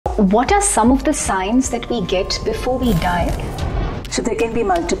What are some of the signs that we get before we die? So there can be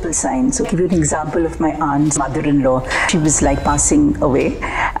multiple signs. I'll give you an example of my aunt's mother-in-law. She was like passing away,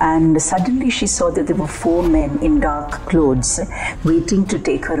 and suddenly she saw that there were 4 men in dark clothes waiting to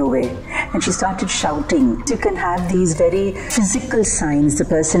take her away. And she started shouting. You can have these very physical signs. The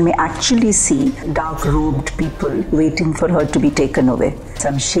person may actually see dark-robed people waiting for her to be taken away.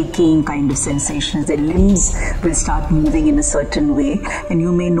 Some shaking kind of sensations. Their limbs will start moving in a certain way, and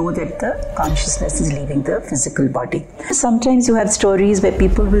you may know that the consciousness is leaving the physical body. Sometimes you have stories where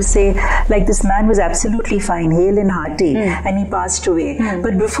people will say, like, this man was absolutely fine, hale and hearty, and he passed away.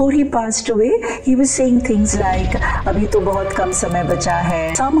 But before he passed away, he was saying things like, "Abhi to bahut kam samay bacha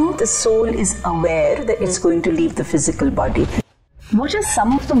hai." Somehow the soul is aware that it's going to leave the physical body. What are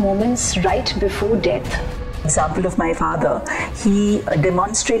some of the moments right before death? Example of my father, he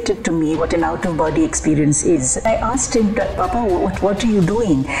demonstrated to me what an out-of-body experience is. I asked him, "Papa, what are you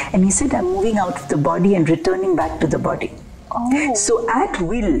doing?" And he said, "I'm moving out of the body and returning back to the body." Oh. So at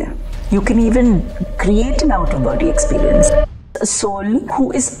will, you can even create an out-of-body experience. A soul who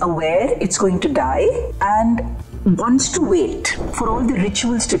is aware it's going to die and wants to wait for all the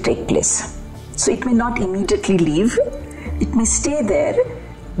rituals to take place. So it may not immediately leave. It may stay there,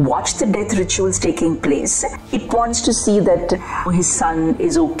 watch the death rituals taking place. It wants to see that his son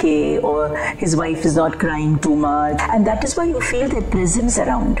is okay or his wife is not crying too much. And that is why you feel their presence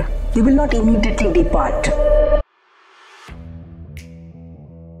around. They will not immediately depart.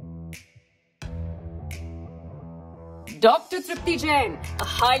 Dr. Trupti Jayin, a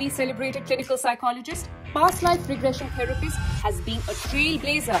highly celebrated clinical psychologist, past life regression therapist, has been a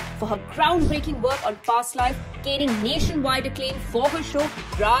trailblazer for her groundbreaking work on past life, gaining nationwide acclaim for her show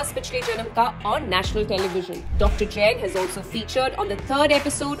Raaz Pichle Janam Ka on national television. Dr. Jain has also featured on the 3rd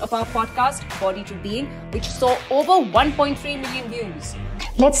episode of our podcast Body to Being, which saw over 1.3 million views.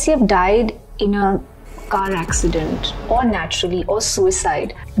 Let's say I've died in a car accident or naturally or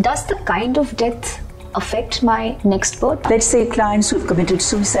suicide. Does the kind of death affect my next birth? Let's say clients who've committed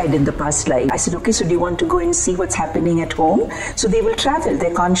suicide in the past life. I said, okay, so do you want to go and see what's happening at home? So they will travel.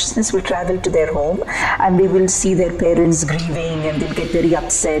 Their consciousness will travel to their home and they will see their parents grieving and they'll get very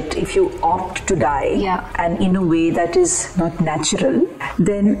upset. If you opt to die and in a way that is not natural,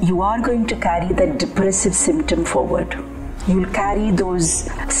 then you are going to carry that depressive symptom forward. You'll carry those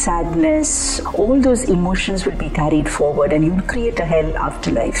sadness, all those emotions will be carried forward and you'll create a hell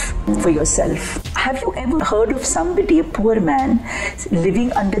afterlife for yourself. Have you ever heard of somebody, a poor man,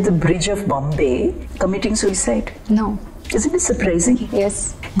 living under the bridge of Bombay, committing suicide? No. Isn't it surprising?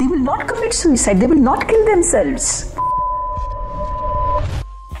 Yes. They will not commit suicide, they will not kill themselves.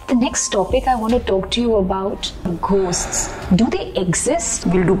 The next topic I want to talk to you about, ghosts. Do they exist?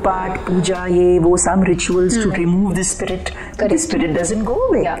 We'll do part, puja, some rituals to remove the spirit. The spirit doesn't go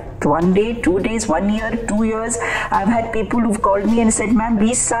away. Yeah. 1 day, 2 days, 1 year, 2 years. I've had people who've called me and said, "Ma'am,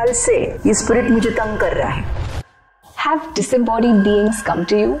 20 saal se ye spirit mujhe tang kar raha hai." Have disembodied beings come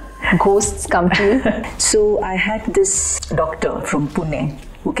to you? Ghosts come to you? So I had this doctor from Pune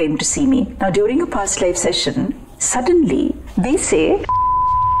who came to see me. Now during a past life session, suddenly they say,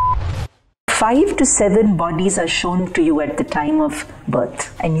 5 to 7 bodies are shown to you at the time of birth,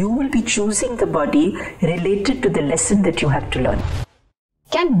 and you will be choosing the body related to the lesson that you have to learn.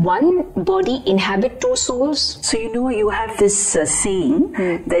 Can one body inhabit 2 souls? So you have this saying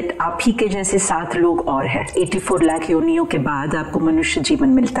that आप ही के जैसे 7 लोग और हैं. 84 लाख योनियों के बाद आपको मनुष्य जीवन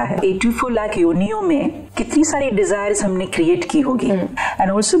मिलता है. 84 लाख योनियों में कितनी सारी desires हमने create की होगी.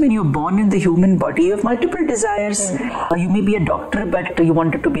 And also when you're born in the human body, you have multiple desires. You may be a doctor, but you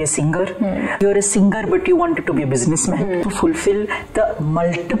wanted to be a singer. You're a singer, but you wanted to be a businessman. To fulfill the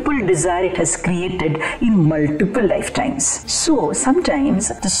multiple desire it has created in multiple lifetimes. So sometimes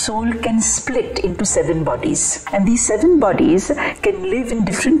the soul can split into 7 bodies, and these 7 bodies can live in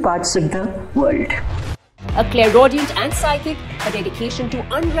different parts of the world. A clairaudient and psychic, her dedication to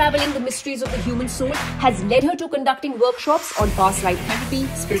unraveling the mysteries of the human soul has led her to conducting workshops on past life therapy,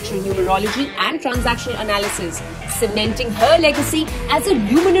 spiritual numerology and transactional analysis, cementing her legacy as a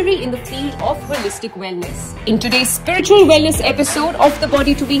luminary in the field of holistic wellness. In today's spiritual wellness episode of the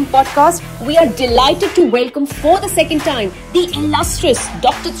Body to Being podcast, we are delighted to welcome for the second time the illustrious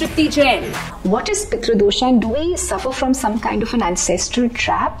Dr. Trupti Jayin. What is Pitru Dosha, and do we suffer from some kind of an ancestral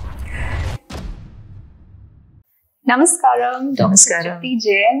trap? Namaskaram, Dr. Trupti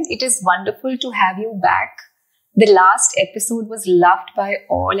Jayin. It is wonderful to have you back. The last episode was loved by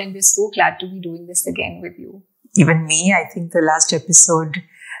all and we're so glad to be doing this again with you. Even me, I think the last episode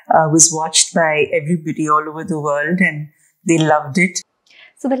was watched by everybody all over the world and they loved it.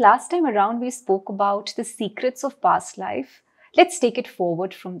 So the last time around we spoke about the secrets of past life Let's take it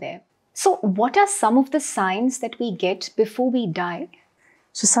forward from there. So what are some of the signs that we get before we die?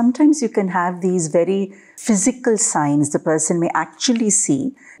 So sometimes you can have these very physical signs. The person may actually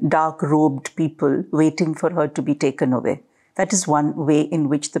see dark-robed people waiting for her to be taken away. That is one way in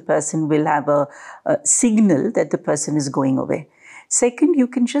which the person will have a signal that the person is going away. Second, you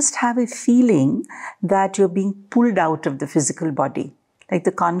can just have a feeling that you're being pulled out of the physical body. Like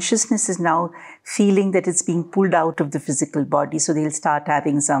the consciousness is now feeling that it's being pulled out of the physical body. So they'll start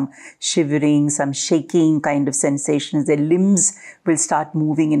having some shivering, some shaking kind of sensations. Their limbs will start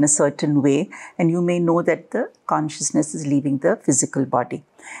moving in a certain way. And you may know that the consciousness is leaving the physical body.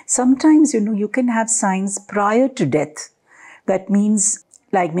 Sometimes, you can have signs prior to death. That means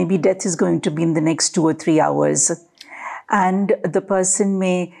like maybe death is going to be in the next 2 or 3 hours. And the person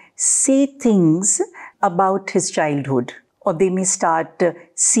may say things about his childhood. Or they may start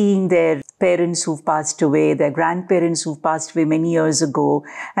seeing their parents who've passed away, their grandparents who've passed away many years ago,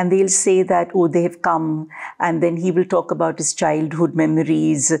 and they'll say that, oh, they have come, and then he will talk about his childhood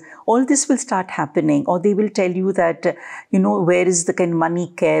memories. All this will start happening. Or they will tell you that, where is the kind of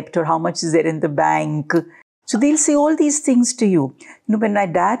money kept, or how much is there in the bank. So they'll say all these things to you. When my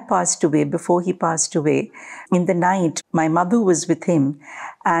dad passed away, before he passed away, in the night, my mother was with him,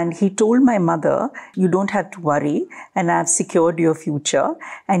 and he told my mother, you don't have to worry, and I've secured your future.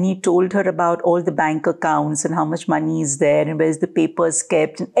 And he told her about all the bank accounts and how much money is there and where's the papers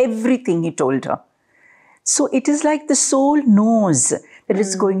kept and everything he told her. So it is like the soul knows that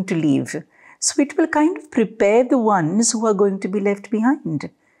it's going to leave. So it will kind of prepare the ones who are going to be left behind.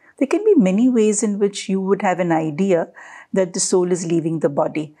 There can be many ways in which you would have an idea that the soul is leaving the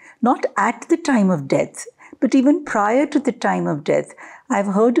body. Not at the time of death, but even prior to the time of death. I've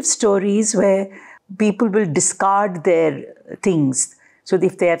heard of stories where people will discard their things. So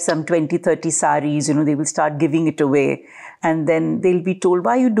if they have some 20, 30 saris, they will start giving it away. And then they'll be told,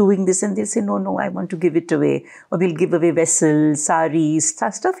 why are you doing this? And they'll say, no, I want to give it away. Or they'll give away vessels, saris,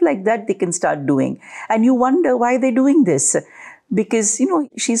 stuff like that they can start doing. And you wonder why they're doing this. Because,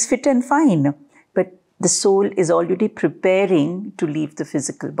 she's fit and fine, but the soul is already preparing to leave the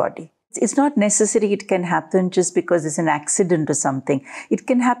physical body. It's not necessary it can happen just because it's an accident or something. It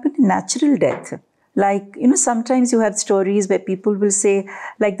can happen in natural death. Like, sometimes you have stories where people will say,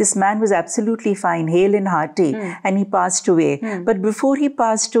 like, this man was absolutely fine, hale and hearty, and he passed away. But before he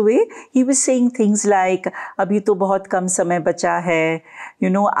passed away, he was saying things like, Abhi to bahut kam samay bacha hai.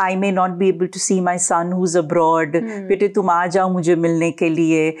 I may not be able to see my son who's abroad. Bete tum aa jao mujhe milne ke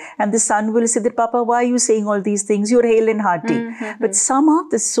liye. And the son will say that, Papa, why are you saying all these things? You're hale and hearty. But somehow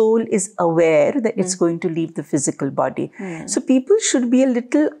the soul is aware that it's going to leave the physical body. So people should be a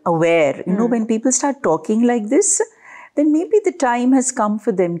little aware. When people start talking like this, then maybe the time has come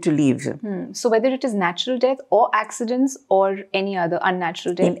for them to leave. So whether it is natural death or accidents or any other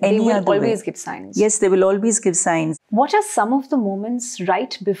unnatural death, they will always give signs. Yes, they will always give signs. What are some of the moments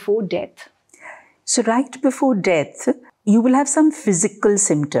right before death? So right before death, you will have some physical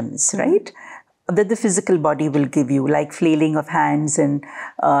symptoms, right? That the physical body will give you, like flailing of hands and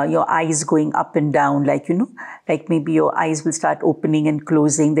your eyes going up and down, like maybe your eyes will start opening and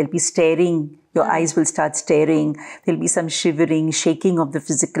closing. They'll be staring. Your eyes will start staring. There'll be some shivering, shaking of the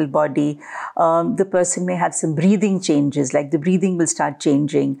physical body. The person may have some breathing changes, like the breathing will start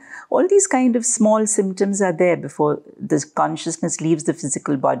changing. All these kind of small symptoms are there before the consciousness leaves the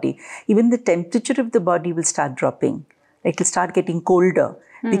physical body. Even the temperature of the body will start dropping. Like it'll start getting colder.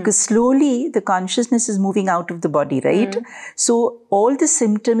 Because slowly the consciousness is moving out of the body, right? So all the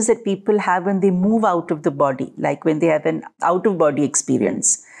symptoms that people have when they move out of the body, like when they have an out-of-body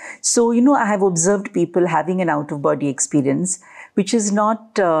experience. So, I have observed people having an out-of-body experience, which is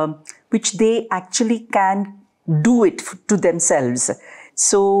not, which they actually can do it to themselves.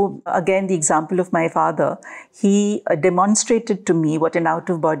 So again, the example of my father, he demonstrated to me what an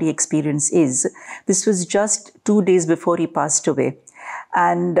out-of-body experience is. This was just 2 days before he passed away.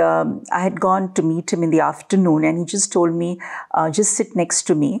 And I had gone to meet him in the afternoon, and he just told me, just sit next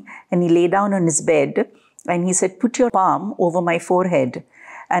to me. And he lay down on his bed and he said, put your palm over my forehead.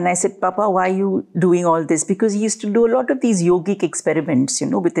 And I said, Papa, why are you doing all this? Because he used to do a lot of these yogic experiments,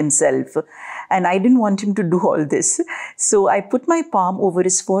 with himself. And I didn't want him to do all this. So I put my palm over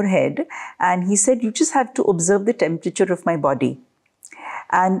his forehead and he said, you just have to observe the temperature of my body.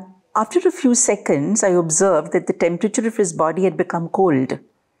 And after a few seconds, I observed that the temperature of his body had become cold.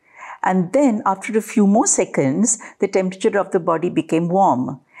 And then after a few more seconds, the temperature of the body became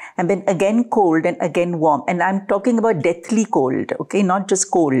warm. And then again cold and again warm. And I'm talking about deathly cold, okay, not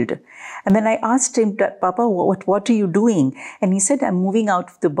just cold. And then I asked him, Papa, what are you doing? And he said, I'm moving out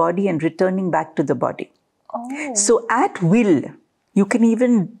of the body and returning back to the body. Oh. So at will, you can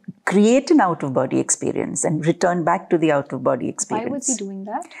even create an out-of-body experience and return back to the out-of-body experience. Why was he doing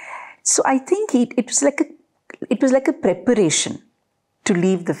that? So I think it was like a preparation to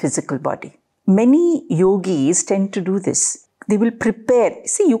leave the physical body. Many yogis tend to do this. They will prepare.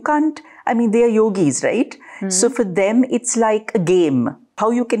 See, you can't, they are yogis, right? So for them, it's like a game,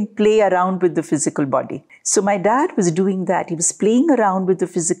 how you can play around with the physical body. So my dad was doing that. He was playing around with the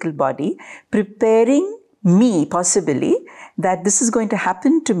physical body, preparing me, possibly, that this is going to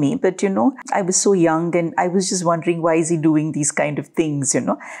happen to me. But, I was so young and I was just wondering, why is he doing these kind of things,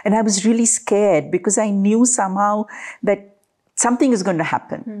 And I was really scared because I knew somehow that something is going to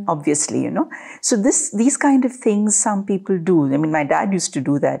happen, obviously, So these kind of things some people do. My dad used to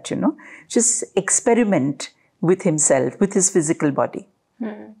do that, just experiment with himself, with his physical body.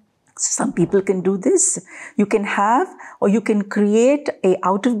 So some people can do this. You can have or you can create a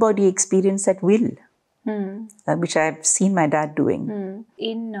out-of-body experience at will. Which I've seen my dad doing.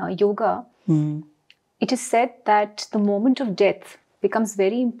 In yoga, it is said that the moment of death becomes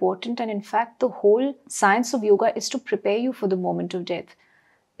very important, and in fact the whole science of yoga is to prepare you for the moment of death,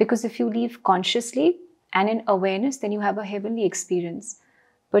 because if you leave consciously and in awareness, then you have a heavenly experience.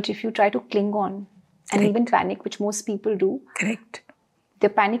 But if you try to cling on and even panic, which most people do, they're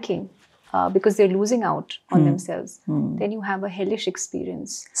panicking because they're losing out on themselves, then you have a hellish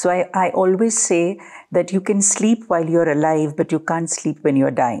experience. So I always say that you can sleep while you're alive, but you can't sleep when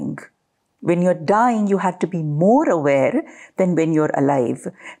you're dying. When you're dying, you have to be more aware than when you're alive.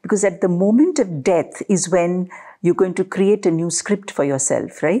 Because at the moment of death is when you're going to create a new script for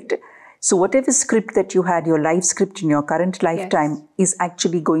yourself, right? So whatever script that you had, your life script in your current lifetime is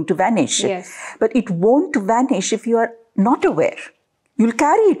actually going to vanish. Yes. But it won't vanish if you are not aware. You'll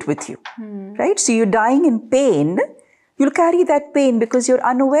carry it with you, right? So you're dying in pain, you'll carry that pain because you're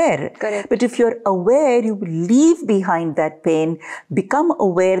unaware. Correct. But if you're aware, you will leave behind that pain, become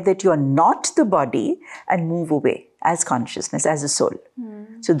aware that you're not the body and move away as consciousness, as a soul.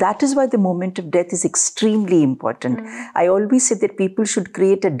 So that is why the moment of death is extremely important. I always say that people should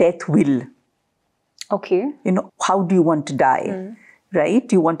create a death will. Okay. How do you want to die?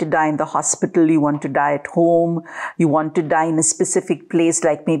 Right? You want to die in the hospital, you want to die at home, you want to die in a specific place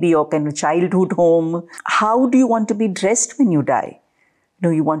like maybe your kind of childhood home. How do you want to be dressed when you die?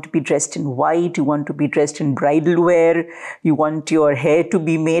 You want to be dressed in white, you want to be dressed in bridal wear, you want your hair to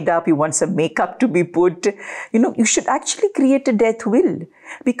be made up, you want some makeup to be put. You should actually create a death will,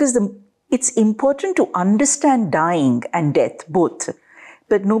 because it's important to understand dying and death, both.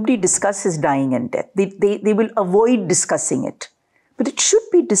 But nobody discusses dying and death. They will avoid discussing it. But it should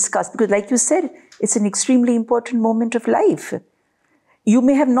be discussed because, like you said, it's an extremely important moment of life. You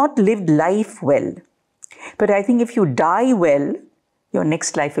may have not lived life well, but I think if you die well, your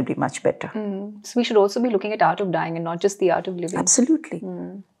next life will be much better. So we should also be looking at art of dying and not just the art of living. Absolutely.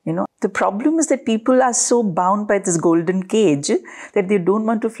 The problem is that people are so bound by this golden cage that they don't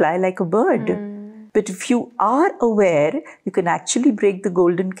want to fly like a bird. But if you are aware, you can actually break the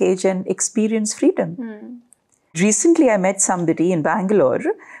golden cage and experience freedom. Recently, I met somebody in Bangalore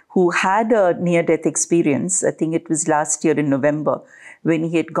who had a near-death experience. I think it was last year in November, when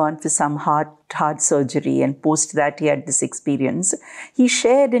he had gone for some heart surgery, and post that he had this experience. He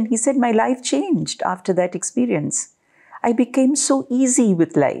shared and he said, my life changed after that experience. I became so easy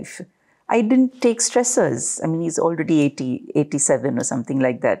with life. I didn't take stressors. He's already 87 or something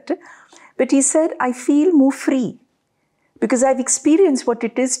like that. But he said, I feel more free because I've experienced what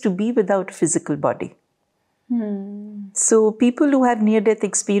it is to be without a physical body. So people who have near-death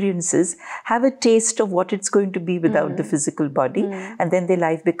experiences have a taste of what it's going to be without the physical body, and then their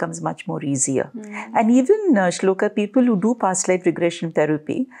life becomes much more easier. And even, SHLLOKA, people who do past life regression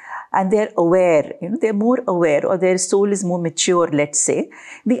therapy, and they're aware, they're more aware, or their soul is more mature, let's say,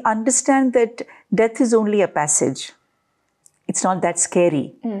 they understand that death is only a passage. It's not that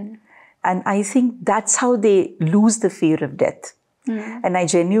scary. And I think that's how they lose the fear of death. And I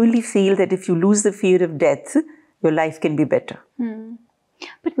genuinely feel that if you lose the fear of death, your life can be better.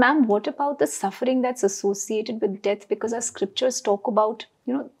 But ma'am, what about the suffering that's associated with death? Because our scriptures talk about,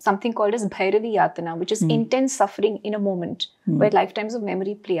 something called as Bhairavi Yatana, which is intense suffering in a moment where lifetimes of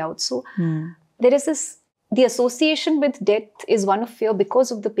memory play out. So there is the association with death is one of fear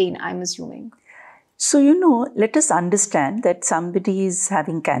because of the pain, I'm assuming. So, let us understand that somebody is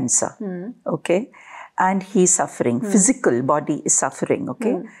having cancer, okay? And he's suffering. Physical body is suffering,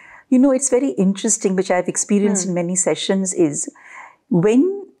 okay? It's very interesting, which I've experienced in many sessions, is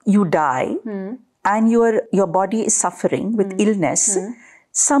when you die and your body is suffering with illness,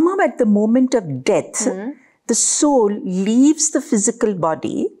 somehow at the moment of death, the soul leaves the physical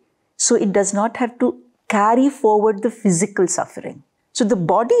body, so it does not have to carry forward the physical suffering. So the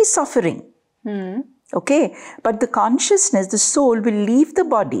body is suffering. Okay, but the consciousness, the soul will leave the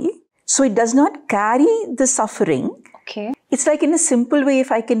body, so it does not carry the suffering. Okay. It's like, in a simple way,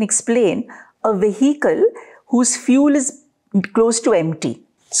 if I can explain, a vehicle whose fuel is close to empty.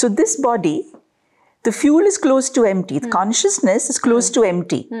 So this body, the fuel is close to empty. The consciousness is close to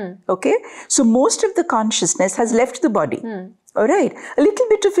empty. Okay, so most of the consciousness has left the body. All right, a little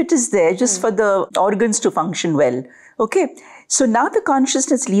bit of it is there just for the organs to function well. Okay, so now the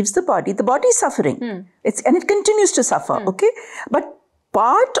consciousness leaves the body is suffering. And it continues to suffer. Okay, but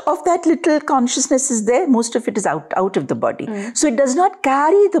part of that little consciousness is there, most of it is out of the body. So it does not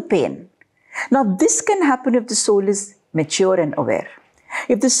carry the pain. Now this can happen if the soul is mature and aware.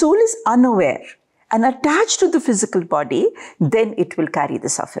 If the soul is unaware and attached to the physical body, then it will carry the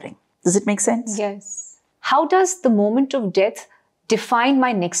suffering. Does it make sense? Yes. How does the moment of death define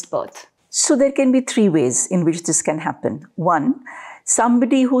my next birth? So there can be 3 ways in which this can happen. 1,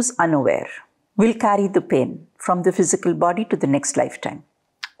 somebody who's unaware will carry the pain from the physical body to the next lifetime.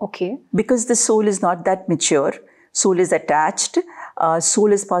 Okay. Because the soul is not that mature, soul is attached,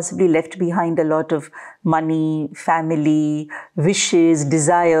 soul is possibly left behind a lot of money, family, wishes,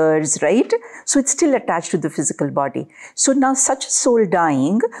 desires, right? So it's still attached to the physical body. So now such a soul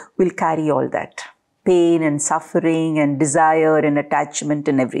dying will carry all that. Pain and suffering and desire and attachment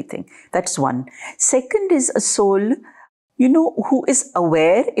and everything. That's 1. Second is a soul, who is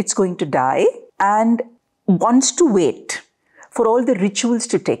aware it's going to die and wants to wait for all the rituals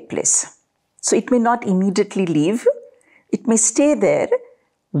to take place. So it may not immediately leave. It may stay there,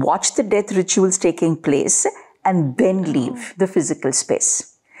 watch the death rituals taking place, and then leave the physical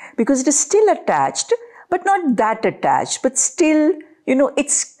space. Because it is still attached, but not that attached, but still,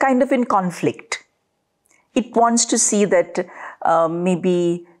 it's kind of in conflict. It wants to see that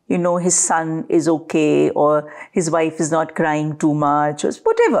maybe, his son is okay, or his wife is not crying too much, or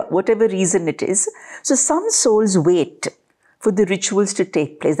whatever reason it is. So some souls wait for the rituals to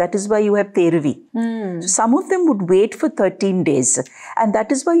take place. That is why you have Payback. So some of them would wait for 13 days. And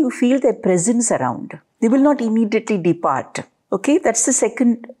that is why you feel their presence around. They will not immediately depart. Okay, that's the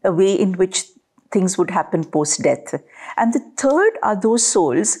second way in which things would happen post-death. And the third are those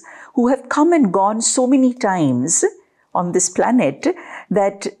souls who have come and gone so many times on this planet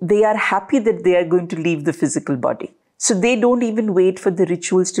that they are happy that they are going to leave the physical body. So they don't even wait for the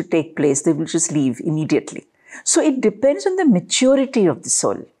rituals to take place. They will just leave immediately. So it depends on the maturity of the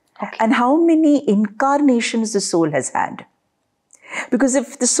soul and how many incarnations the soul has had. Because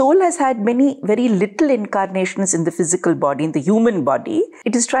if the soul has had very little incarnations in the physical body, in the human body,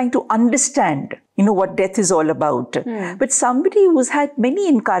 it is trying to understand, what death is all about. But somebody who's had many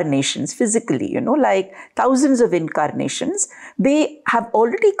incarnations physically, like thousands of incarnations, they have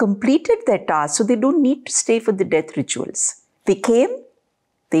already completed their task, so they don't need to stay for the death rituals. They came,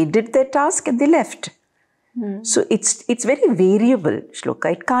 they did their task, and they left. So it's very variable,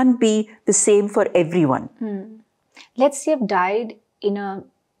 Shloka. It can't be the same for everyone. Let's say I've died in a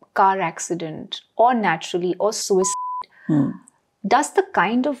car accident or naturally or suicide. Does the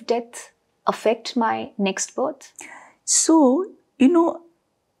kind of death affect my next birth? So,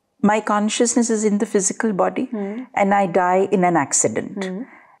 my consciousness is in the physical body and I die in an accident.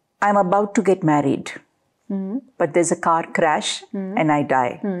 I'm about to get married, but there's a car crash and I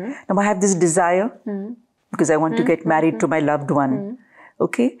die. Now I have this desire because I want to get married to my loved one.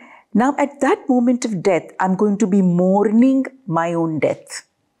 Okay. Now, at that moment of death, I'm going to be mourning my own death.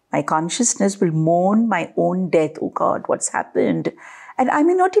 My consciousness will mourn my own death. Oh God, what's happened? And I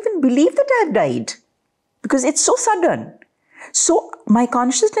may not even believe that I've died because it's so sudden. So my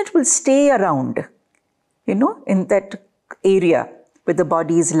consciousness will stay around, in that area where the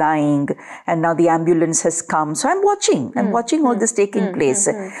body is lying and now the ambulance has come. So I'm watching all this taking place.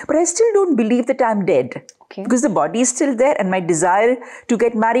 But I still don't believe that I'm dead. Because the body is still there and my desire to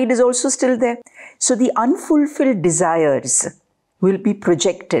get married is also still there. So the unfulfilled desires will be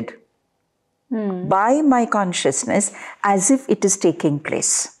projected by my consciousness as if it is taking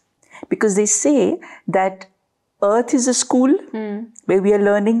place. Because they say that earth is a school where we are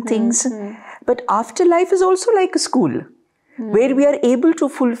learning things, but afterlife is also like a school where we are able to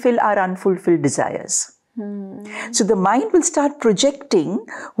fulfill our unfulfilled desires. So the mind will start projecting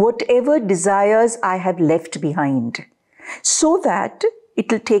whatever desires I have left behind, so that it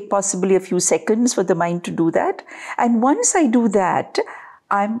will take possibly a few seconds for the mind to do that. And once I do that,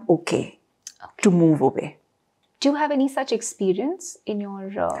 I'm okay to move away. Do you have any such experience in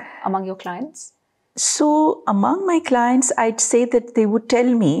among your clients? So among my clients, I'd say that they would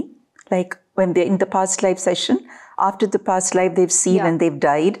tell me, like when they're in the past life session, after the past life they've seen and they've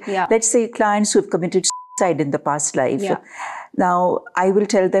died. Let's say clients who have committed side in the past life. Yeah. Now, I will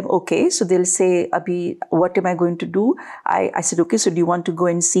tell them, okay, so they'll say, Abhi, what am I going to do? I said, okay, so do you want to go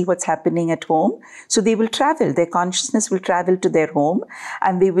and see what's happening at home? So they will travel, their consciousness will travel to their home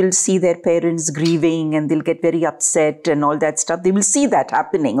and they will see their parents grieving and they'll get very upset and all that stuff. They will see that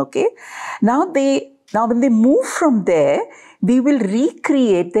happening, okay? Now when they move from there, they will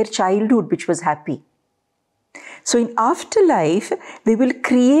recreate their childhood, which was happy. So in afterlife, they will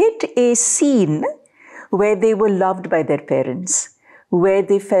create a scene where they were loved by their parents, where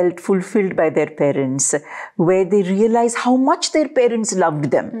they felt fulfilled by their parents, where they realized how much their parents loved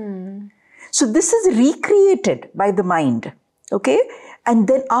them. So this is recreated by the mind, okay? And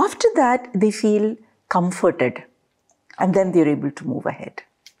then after that, they feel comforted and then they're able to move ahead.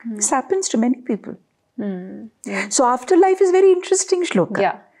 This happens to many people. So afterlife is very interesting, Shloka.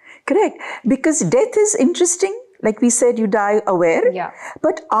 Yeah. Correct. Because death is interesting. Like we said, you die aware. Yeah.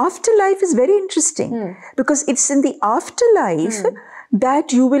 But afterlife is very interesting because it's in the afterlife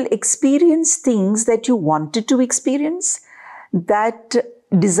that you will experience things that you wanted to experience, that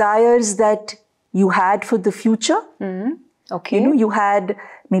desires that you had for the future. Okay. You know, you had,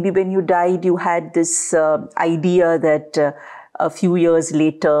 maybe when you died, you had this idea that a few years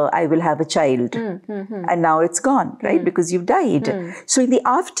later, I will have a child. And now it's gone, right? Because you've died. So in the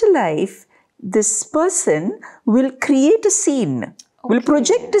afterlife, this person will create a scene, will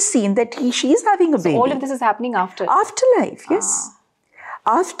project a scene that she is having a baby. All of this is happening after? Afterlife, yes.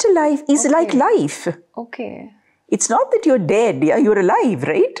 Afterlife is like life. Okay. It's not that you're dead, yeah, you're alive,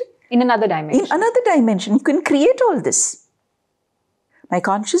 right? In another dimension. In another dimension, you can create all this. My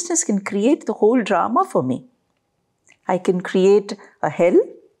consciousness can create the whole drama for me. I can create a hell.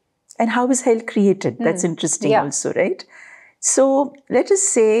 And how is hell created? That's interesting also, right? So let us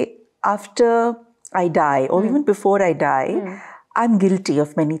say after I die or even before I die, I'm guilty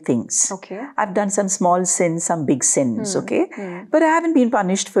of many things. Okay. I've done some small sins, some big sins, okay? But I haven't been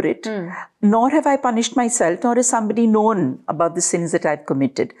punished for it. Nor have I punished myself, nor has somebody known about the sins that I've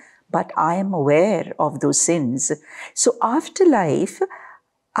committed. But I am aware of those sins. So after life,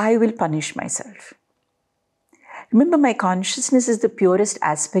 I will punish myself. Remember, my consciousness is the purest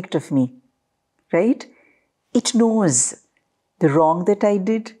aspect of me, right? It knows the wrong that I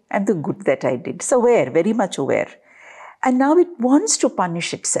did and the good that I did. It's aware, very much aware. And now it wants to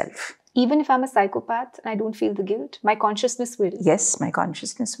punish itself. Even if I'm a psychopath and I don't feel the guilt, my consciousness will. Yes, my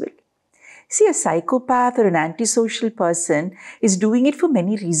consciousness will. See, a psychopath or an antisocial person is doing it for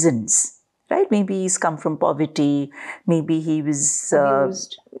many reasons, right? Maybe he's come from poverty. Maybe he was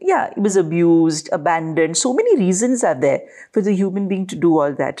Abused. He was abused, abandoned. So many reasons are there for the human being to do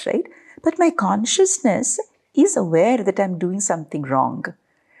all that, right? But my consciousness is aware that I'm doing something wrong.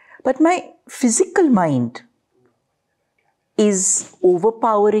 But my physical mind is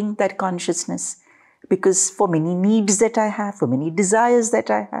overpowering that consciousness because for many needs that I have, for many desires that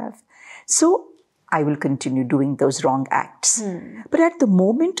I have. So I will continue doing those wrong acts. But at the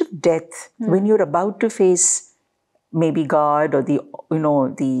moment of death, when you're about to face maybe God or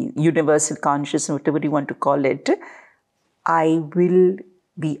the universal consciousness, whatever you want to call it, I will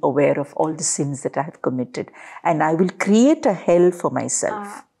be aware of all the sins that I have committed and I will create a hell for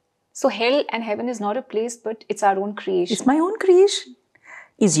myself. So hell and heaven is not a place, but it's our own creation. It's my own creation.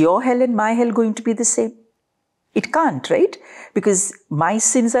 Is your hell and my hell going to be the same? It can't, right? Because my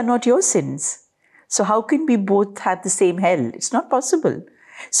sins are not your sins. So how can we both have the same hell? It's not possible.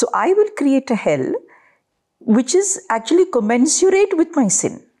 So I will create a hell which is actually commensurate with my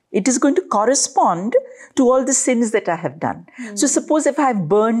sin. It is going to correspond to all the sins that I have done. So suppose if I have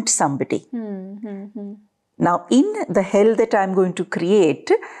burnt somebody. Now in the hell that I am going to create,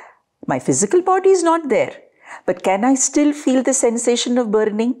 my physical body is not there. But can I still feel the sensation of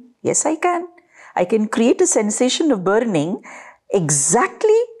burning? Yes, I can. I can create a sensation of burning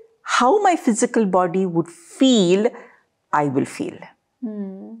exactly how my physical body would feel, I will feel.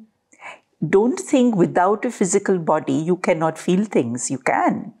 Don't think without a physical body, you cannot feel things. You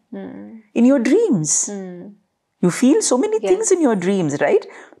can. In your dreams. You feel so many things in your dreams, right?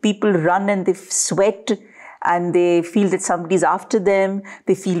 People run and they sweat and they feel that somebody's after them.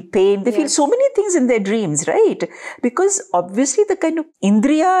 They feel pain. They feel so many things in their dreams, right? Because obviously the kind of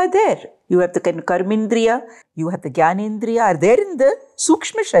indriya are there. You have the kind of karmindriya, you have the jnanendriya are there in the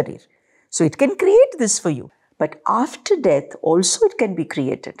sukshma sharir. So it can create this for you. But after death, also it can be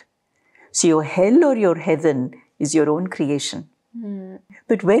created. So your hell or your heaven is your own creation.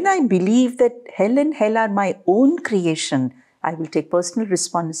 But when I believe that hell and hell are my own creation, I will take personal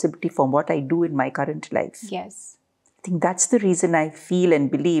responsibility for what I do in my current life. Yes. I think that's the reason I feel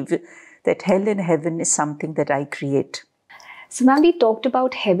and believe that hell and heaven is something that I create. So ma'am, we talked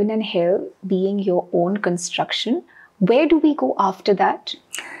about heaven and hell being your own construction. Where do we go after that?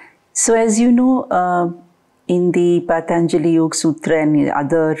 So as you know, in the Patanjali Yoga Sutra and in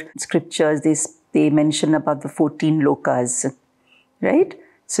other scriptures, they mention about the 14 lokas, right?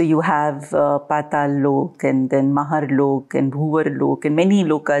 So you have Patal Lok and then Mahar Lok and Bhuvar Lok and many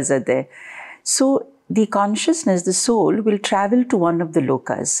lokas are there. So the consciousness, the soul, will travel to one of the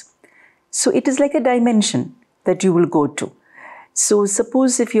lokas. So it is like a dimension that you will go to. So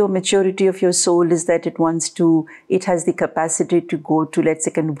suppose if your maturity of your soul is that it has the capacity to go to, let's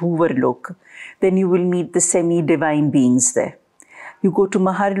say, Bhuvar Lok, then you will meet the semi-divine beings there. You go to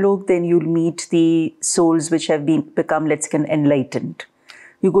Mahar Lok, then you'll meet the souls which have become, let's say, enlightened.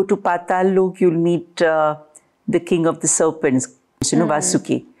 You go to Patal Lok, you'll meet the king of the serpents,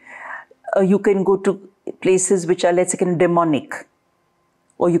 Vasuki. You can go to places which are, let's say, demonic.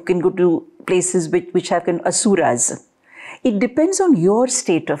 Or you can go to places which have asuras. It depends on your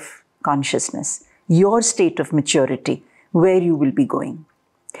state of consciousness, your state of maturity, where you will be going.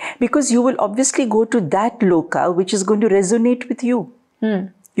 Because you will obviously go to that loka which is going to resonate with you.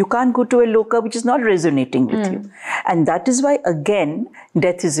 You can't go to a loka which is not resonating with you. And that is why, again,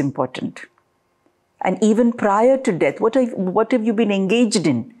 death is important. And even prior to death, what have you been engaged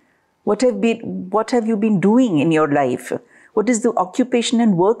in? What have you been doing in your life? What is the occupation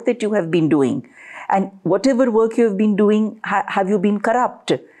and work that you have been doing? And whatever work you have been doing, have you been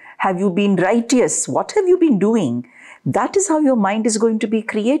corrupt? Have you been righteous? What have you been doing? That is how your mind is going to be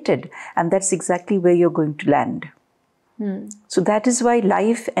created. And that's exactly where you're going to land. So that is why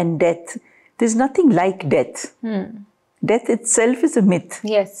life and death, there's nothing like death. Death itself is a myth.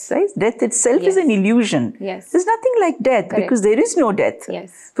 Yes. Right? Death itself is an illusion. Yes. There's nothing like death because there is no death.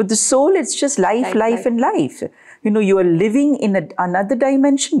 Yes. For the soul, it's just life, and life. You are living in another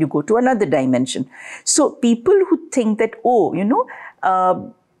dimension, you go to another dimension. So people who think that,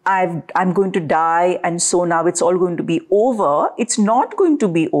 I'm going to die and so now it's all going to be over. It's not going to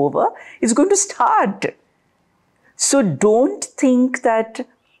be over. It's going to start. So don't think that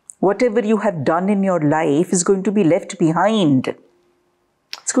whatever you have done in your life is going to be left behind.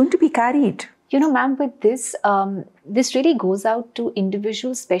 It's going to be carried. Ma'am, with this, this really goes out to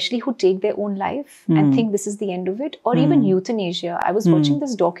individuals, especially who take their own life and think this is the end of it, or even euthanasia. I was watching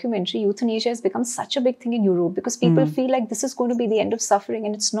this documentary. Euthanasia has become such a big thing in Europe because people feel like this is going to be the end of suffering,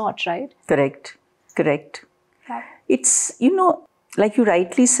 and it's not, right? Correct. It's, like you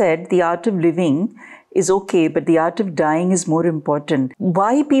rightly said, the art of living is okay, but the art of dying is more important.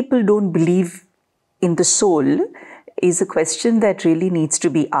 Why people don't believe in the soul is a question that really needs to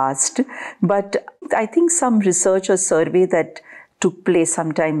be asked. But I think some research or survey that took place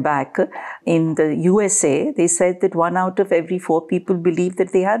some time back in the USA, they said that 1 out of every 4 people believe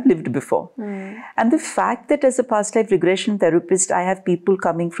that they have lived before. And the fact that as a past life regression therapist, I have people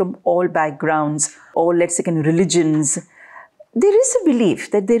coming from all backgrounds, all, let's say, religions, there is a belief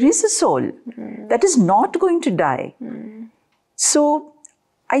that there is a soul that is not going to die. So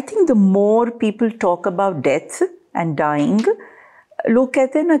I think the more people talk about death and dying, लोग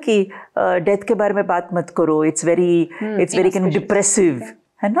कहते हैं ना कि death के बारे में बात मत करो, it's very kind of depressive,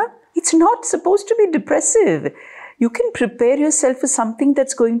 है ना? It's not supposed to be depressive. You can prepare yourself for something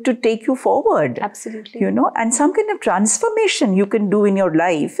that's going to take you forward. Absolutely. And some kind of transformation you can do in your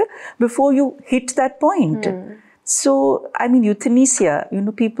life before you hit that point. So, I mean, euthanasia,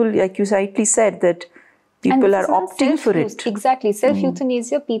 people, like you rightly said, that people are opting for it. Exactly.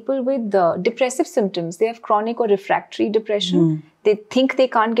 Self-euthanasia, people with depressive symptoms, they have chronic or refractory depression. They think they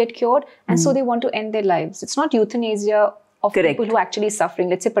can't get cured, and so they want to end their lives. It's not euthanasia of people who are actually suffering,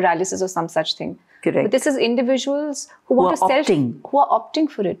 let's say paralysis or some such thing. Correct. But this is individuals who are opting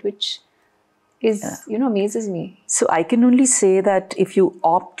for it, which is, amazes me. So I can only say that if you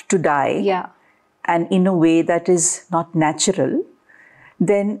opt to die, and in a way that is not natural,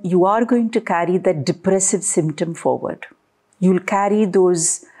 then you are going to carry that depressive symptom forward. You'll carry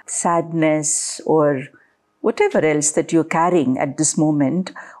those sadness or whatever else that you're carrying at this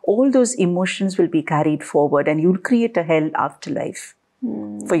moment, all those emotions will be carried forward and you'll create a hell afterlife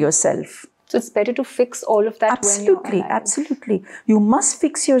for yourself. So it's better to fix all of that when you're alive. Absolutely. You must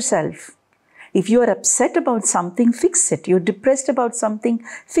fix yourself. If you are upset about something, fix it. You're depressed about something,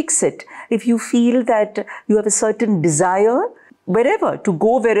 fix it. If you feel that you have a certain desire, to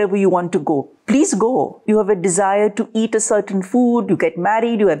go wherever you want to go, please go. You have a desire to eat a certain food, you get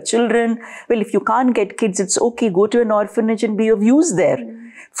married, you have children. Well, if you can't get kids, it's okay. Go to an orphanage and be of use there.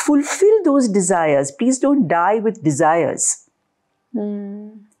 Fulfill those desires. Please don't die with desires.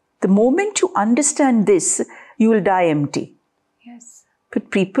 The moment you understand this, you will die empty. Yes. But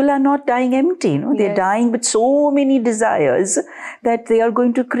people are not dying empty, they're dying with so many desires that they are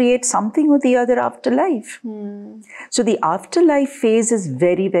going to create something or the other afterlife. So the afterlife phase is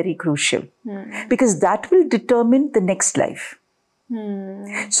very, very crucial because that will determine the next life.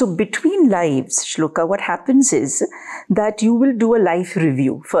 So between lives, Shloka, what happens is that you will do a life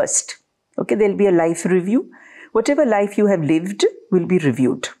review first. Okay, there'll be a life review. Whatever life you have lived will be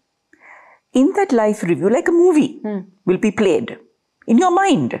reviewed. In that life review, like a movie, will be played. In your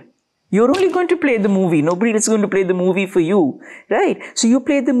mind, you're only going to play the movie. Nobody is going to play the movie for you, right? So you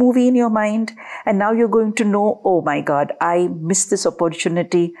play the movie in your mind and now you're going to know, oh my God, I missed this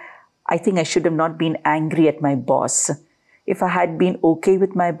opportunity. I think I should have not been angry at my boss. If I had been okay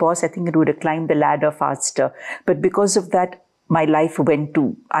with my boss, I think it would have climbed the ladder faster. But because of that, my life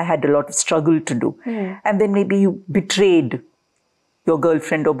I had a lot of struggle to do. And then maybe you betrayed your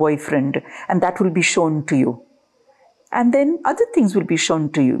girlfriend or boyfriend and that will be shown to you. And then other things will be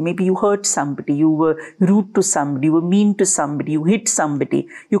shown to you. Maybe you hurt somebody, you were rude to somebody, you were mean to somebody, you hit somebody,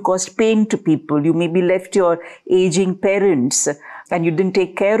 you caused pain to people, you maybe left your aging parents and you didn't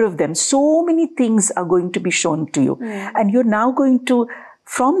take care of them. So many things are going to be shown to you. And you're now going to,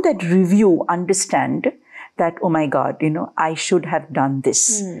 from that review, understand that, oh my God, I should have done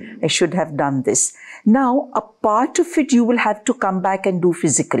this. I should have done this. Now, a part of it you will have to come back and do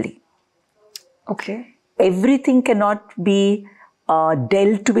physically. Okay. Everything cannot be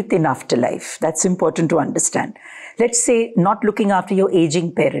dealt with in afterlife. That's important to understand. Let's say not looking after your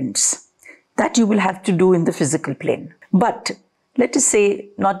aging parents. That you will have to do in the physical plane. But let us say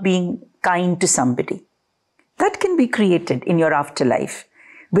not being kind to somebody. That can be created in your afterlife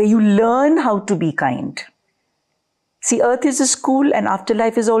where you learn how to be kind. See, earth is a school and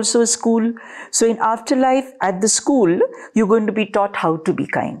afterlife is also a school. So in afterlife, at the school, you're going to be taught how to be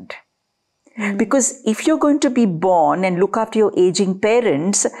kind. Because if you're going to be born and look after your aging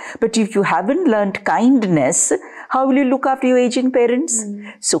parents, but if you haven't learned kindness, how will you look after your aging parents?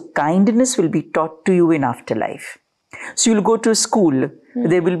 So kindness will be taught to you in afterlife. So you'll go to a school,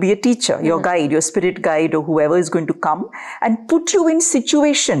 there will be a teacher, your guide, your spirit guide or whoever is going to come and put you in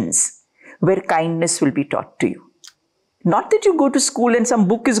situations where kindness will be taught to you. Not that you go to school and some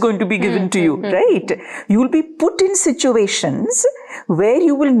book is going to be given to you, right? You will be put in situations where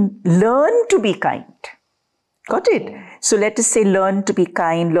you will learn to be kind. Got it? So let us say learn to be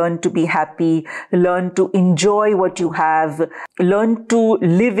kind, learn to be happy, learn to enjoy what you have, learn to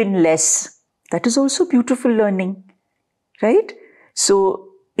live in less. That is also beautiful learning, right? So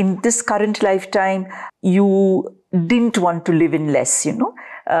in this current lifetime, you didn't want to live in less,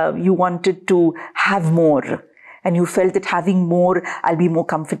 you wanted to have more. And you felt that having more, I'll be more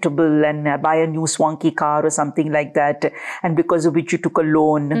comfortable and buy a new swanky car or something like that. And because of which you took a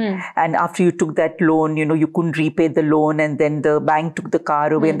loan. And after you took that loan, you couldn't repay the loan and then the bank took the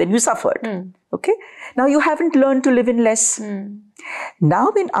car away and then you suffered. Okay. Now you haven't learned to live in less. Now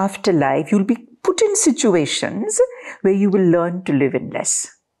in afterlife, you'll be put in situations where you will learn to live in less.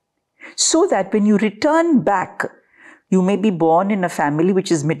 So that when you return back, you may be born in a family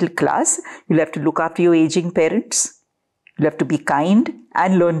which is middle class. You'll have to look after your aging parents. You'll have to be kind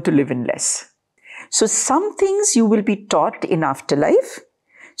and learn to live in less. So some things you will be taught in afterlife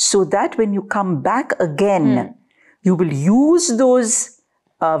so that when you come back again, you will use those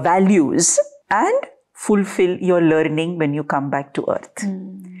values and fulfill your learning when you come back to earth.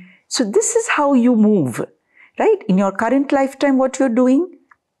 So this is how you move, right? In your current lifetime, what you're doing,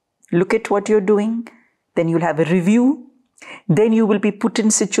 look at what you're doing. Then you'll have a review. Then you will be put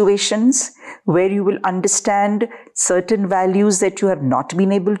in situations where you will understand certain values that you have not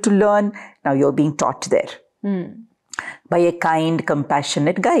been able to learn. Now you're being taught there by a kind,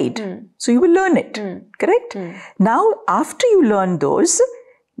 compassionate guide. So you will learn it, correct? Now, after you learn those,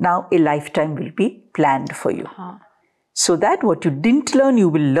 now a lifetime will be planned for you. So that what you didn't learn, you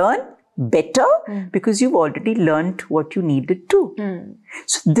will learn better because you've already learned what you needed to.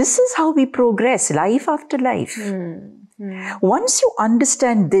 So this is how we progress, life after life. Once you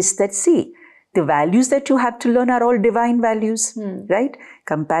understand this, that see, the values that you have to learn are all divine values, right?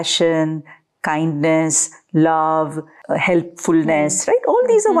 Compassion, kindness, love, helpfulness, right? All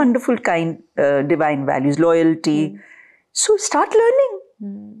these are wonderful divine values, loyalty. So start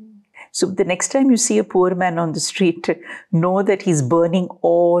learning. So the next time you see a poor man on the street, know that he's burning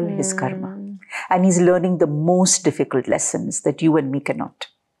all his karma. And he's learning the most difficult lessons that you and me cannot.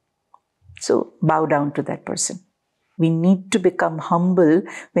 So bow down to that person. We need to become humble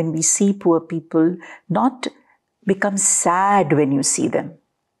when we see poor people, not become sad when you see them.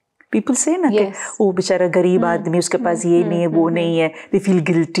 People say, na, oh, bichara garib aadmi, uske paas ye nahi hai, wo nahi hai. They feel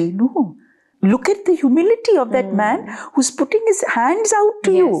guilty. No. look at the humility of that man who's putting his hands out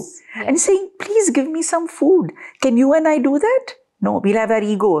to you and saying, please give me some food. Can you and I do that? No, we'll have our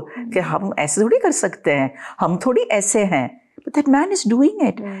ego. कि हम ऐसे थोड़ी कर सकते हैं, हम थोड़ी ऐसे हैं. But that man is doing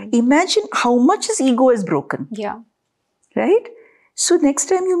it. Imagine how much his ego is broken. Yeah. Right? So next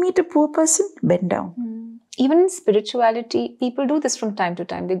time you meet a poor person, bend down. Even in spirituality, people do this from time to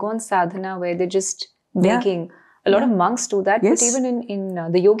time. They go on sadhana where they're just begging. A lot of monks do that, but even in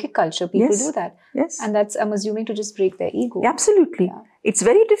the yogic culture, people do that. Yes. And that's, I'm assuming, to just break their ego. Absolutely. Yeah. It's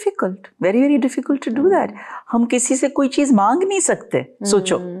very difficult. Very, very difficult to do that. हम किसी से कोई चीज मांग नहीं सकते.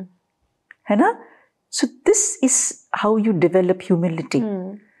 सोचो. है ना? So this is how you develop humility.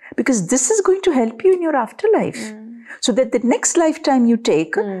 Because this is going to help you in your afterlife. So that the next lifetime you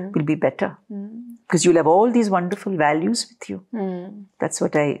take will be better. Because you'll have all these wonderful values with you. That's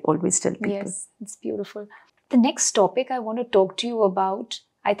what I always tell people. Yes, it's beautiful. The next topic I want to talk to you about,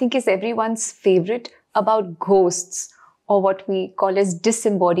 I think, is everyone's favorite, about ghosts, or what we call as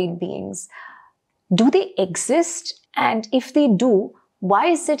disembodied beings. Do they exist? And if they do, why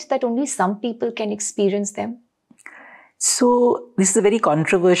is it that only some people can experience them? So this is a very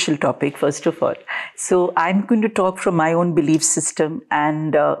controversial topic, first of all. So I'm going to talk from my own belief system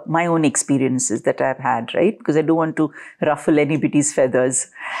and my own experiences that I've had, right? Because I don't want to ruffle anybody's feathers.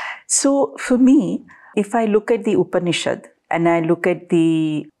 So for me, if I look at the Upanishad and I look at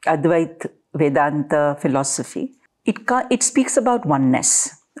the Advaita Vedanta philosophy, it speaks about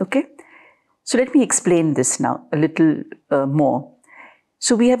oneness, okay? So let me explain this now a little more.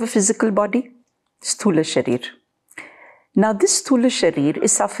 So we have a physical body, Sthula Sharir. Now this Sthula Sharir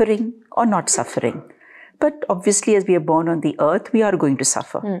is suffering or not suffering. But obviously as we are born on the earth, we are going to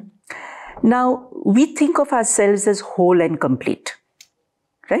suffer. Now we think of ourselves as whole and complete,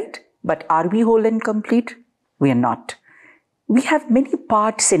 right? But are we whole and complete? We are not. We have many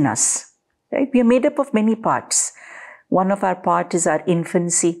parts in us, right? We are made up of many parts. One of our parts is our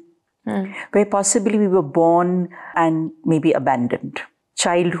infancy, where possibly we were born and maybe abandoned.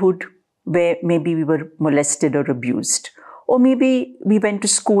 Childhood, where maybe we were molested or abused. Or maybe we went to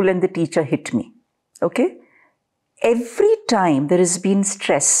school and the teacher hit me, okay? Every time there has been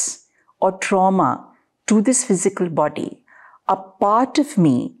stress or trauma to this physical body, a part of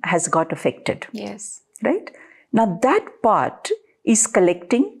me has got affected. Yes. Right? Now that part is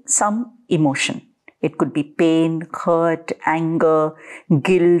collecting some emotion. It could be pain, hurt, anger,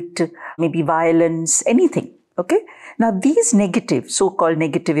 guilt, maybe violence, anything. Okay? Now these negative, so-called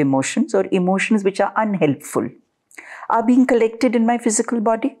negative emotions or emotions which are unhelpful are being collected in my physical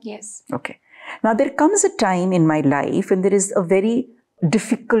body. Yes. Okay. Now there comes a time in my life when there is a very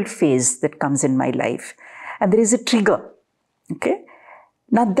difficult phase that comes in my life and there is a trigger. Okay.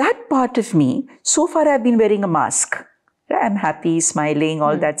 Now that part of me, so far I've been wearing a mask. I'm happy, smiling,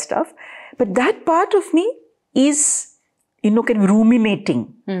 all that stuff. But that part of me is, kind of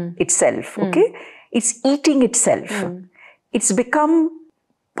ruminating itself. Okay. It's eating itself. It's become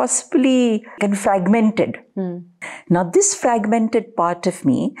possibly fragmented. Now this fragmented part of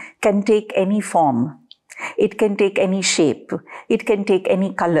me can take any form. It can take any shape. It can take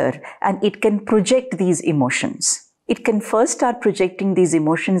any color. And it can project these emotions. It can first start projecting these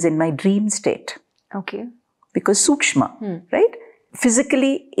emotions in my dream state. Okay. Because sukshma, right?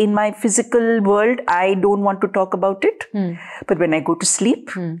 Physically, in my physical world, I don't want to talk about it. But when I go to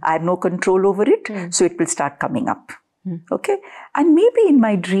sleep, I have no control over it. So it will start coming up. Okay? And maybe in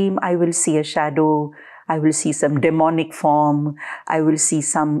my dream, I will see a shadow. I will see some demonic form. I will see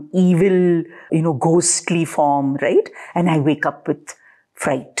some evil, ghostly form, right? And I wake up with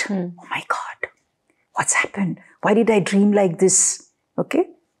fright. Oh my God, what's happened? Why did I dream like this? Okay?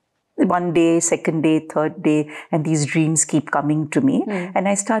 One day, second day, third day, and these dreams keep coming to me. And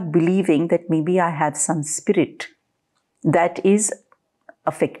I start believing that maybe I have some spirit that is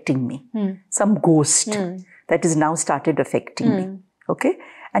affecting me. Some ghost that is now started affecting me. Okay?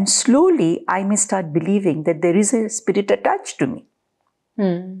 And slowly, I may start believing that there is a spirit attached to me.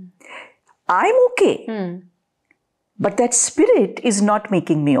 I'm okay. But that spirit is not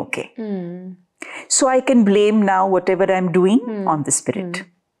making me okay. So I can blame now whatever I'm doing on the spirit.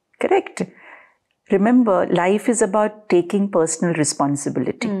 Correct? Remember, life is about taking personal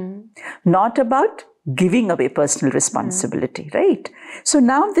responsibility, not about giving away personal responsibility, right? So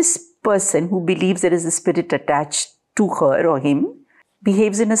now this person who believes there is a spirit attached to her or him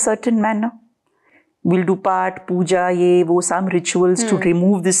behaves in a certain manner. We'll do part, puja, some rituals to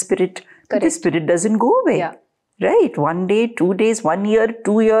remove the spirit. But the spirit doesn't go away. Yeah. Right? 1 day, 2 days, 1 year,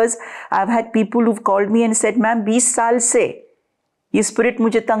 2 years. I've had people who've called me and said, ma'am, 20 साल से ये spirit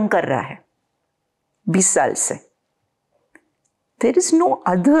मुझे तंग कर रहा है. 20 साल से. There is no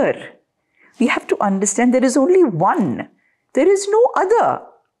other. understand there is only one. There is no other.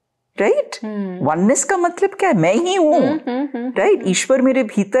 Right? Oneness का मतलब क्या है? मैं ही हूँ. Right? ईश्वर मेरे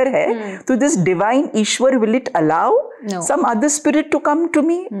भीतर है. So this divine Ishwar, will it allow some other spirit to come to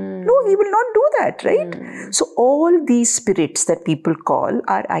me? No, he will not do that. Right? So all these spirits that people call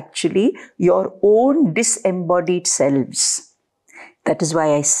are actually your own disembodied selves. That is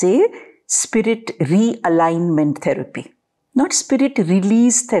why I say spirit realignment therapy, not spirit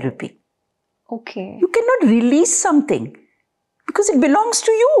release therapy. Okay. You cannot release something because it belongs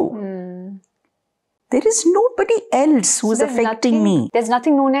to you. There is nobody else who is affecting me. There's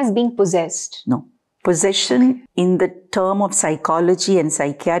nothing known as being possessed. No. Possession in the term of psychology and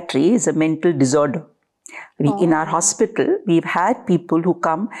psychiatry is a mental disorder. In our hospital, we've had people who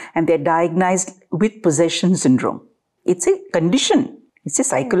come and they're diagnosed with possession syndrome. It's a condition. It's a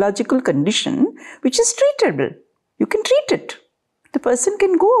psychological condition which is treatable. You can treat it. The person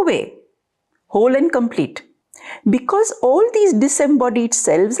can go away, whole and complete. Because all these disembodied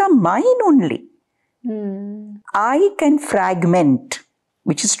selves are mine only. I can fragment,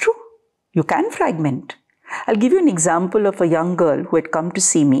 which is true. You can fragment. I'll give you an example of a young girl who had come to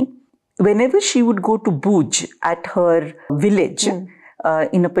see me. Whenever she would go to Bhuj at her village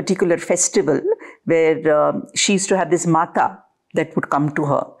in a particular festival where she used to have this mata that would come to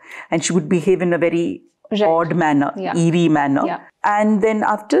her and she would behave in a very odd manner, eerie manner. Yeah. And then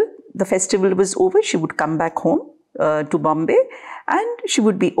after the festival was over, she would come back home to Bombay and she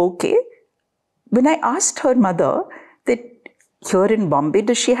would be okay. When I asked her mother that here in Bombay,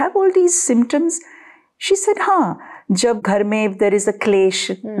 does she have all these symptoms? She said, jab ghar mein, if there is a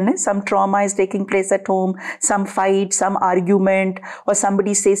clash, some trauma is taking place at home, some fight, some argument, or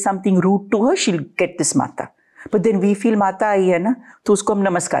somebody says something rude to her, she'll get this mata. But then we feel mata aayi hai na, to usko hum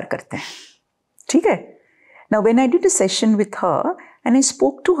namaskar karte hain. ठीक है? Now, when I did a session with her and I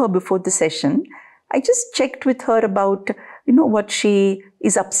spoke to her before the session, I just checked with her about, what she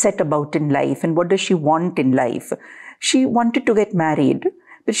is upset about in life and what does she want in life. She wanted to get married,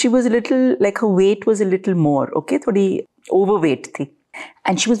 but she was a little, like her weight was a little more, okay? Thodi overweight thi.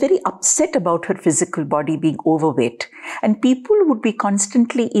 And she was very upset about her physical body being overweight. And people would be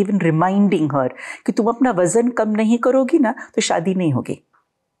constantly even reminding her कि तुम अपना वजन कम नहीं करोगी ना तो शादी नहीं होगी.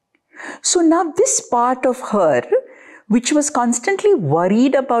 So now this part of her, which was constantly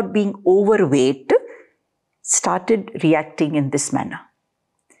worried about being overweight, started reacting in this manner.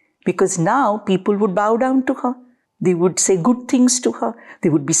 Because now people would bow down to her. They would say good things to her. They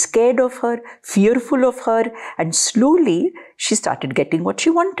would be scared of her, fearful of her. And slowly, she started getting what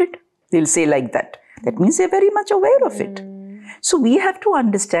she wanted. They'll say like that. That means they're very much aware of it. So we have to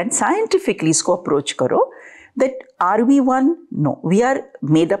understand, scientifically, isko approach karo, that are we one? No. We are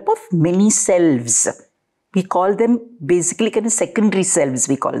made up of many selves. We call them basically kind of secondary selves,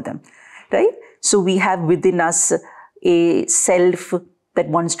 we call them. Right? So we have within us a self that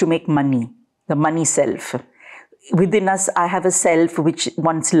wants to make money, the money self. Within us, I have a self which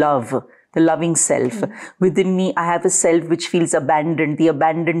wants love, the loving self. Within me, I have a self which feels abandoned, the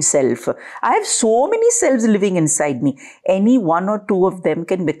abandoned self. I have so many selves living inside me. Any one or two of them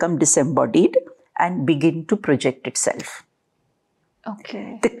can become disembodied and begin to project itself.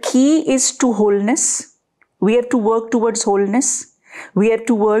 Okay. The key is to wholeness. We have to work towards wholeness. We have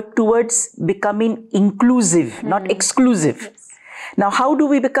to work towards becoming inclusive, not exclusive. Yes. Now, how do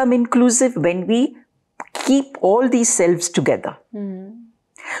we become inclusive? When we keep all these selves together.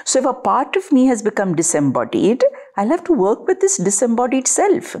 So if a part of me has become disembodied, I'll have to work with this disembodied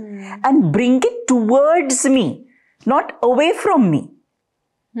self and bring it towards me, not away from me.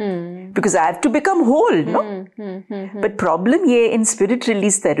 Because I have to become whole, no? But problem ye in spirit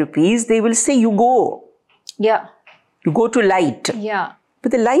release therapies, they will say you go. Yeah. You go to light. Yeah.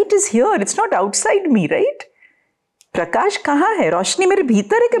 But the light is here. It's not outside me, right? प्रकाश कहाँ है? रोशनी मेरे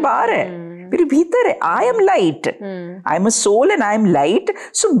भीतर है कि बाहर है? मेरे भीतर है. I am light. I am a soul and I am light.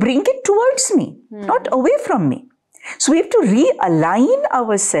 So bring it towards me, not away from me. So we have to realign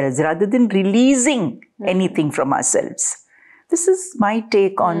ourselves rather than releasing anything from ourselves. This is my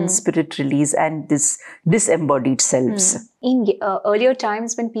take on spirit release and this disembodied selves. In earlier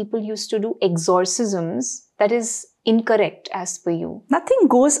times when people used to do exorcisms, that is incorrect as per you. Nothing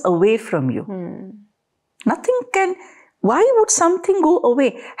goes away from you. Nothing can. Why would something go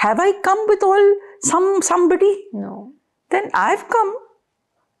away? Have I come with somebody? No. Then I've come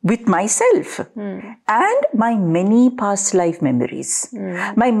with myself and my many past life memories.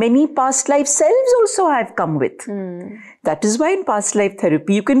 My many past life selves also I've come with. That is why in past life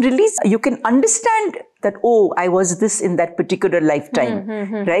therapy you can release, you can understand that, oh, I was this in that particular lifetime,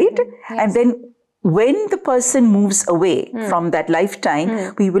 right? And then when the person moves away from that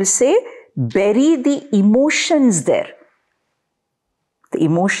lifetime, we will say bury the emotions there. The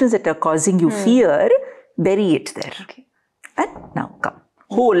emotions that are causing you fear, bury it there. Okay. And now come,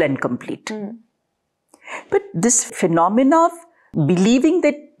 whole and complete. But this phenomena of believing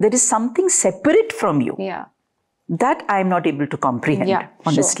that there is something separate from you, that I am not able to comprehend,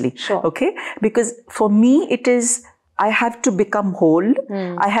 honestly. Sure. Okay? Because for me, it is, I have to become whole.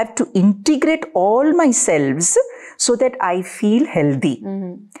 I have to integrate all my selves so that I feel healthy.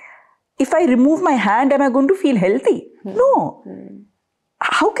 If I remove my hand, am I going to feel healthy? No.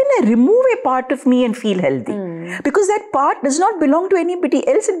 How can I remove a part of me and feel healthy? Because that part does not belong to anybody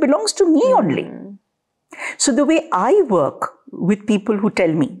else. It belongs to me only. So the way I work with people who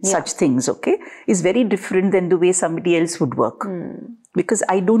tell me such things, okay, is very different than the way somebody else would work. Because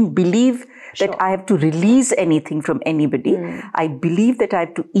I don't believe that I have to release anything from anybody. I believe that I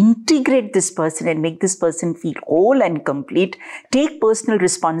have to integrate this person and make this person feel whole and complete, take personal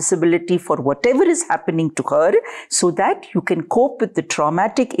responsibility for whatever is happening to her so that you can cope with the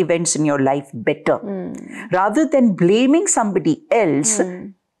traumatic events in your life better. Rather than blaming somebody else,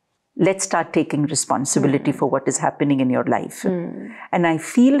 let's start taking responsibility for what is happening in your life. And I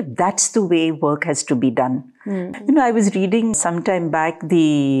feel that's the way work has to be done. You know, I was reading some time back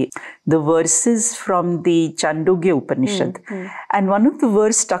the verses from the Chandogya Upanishad. And one of the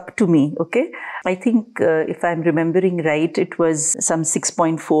verses stuck to me, okay? I think if I'm remembering right, it was some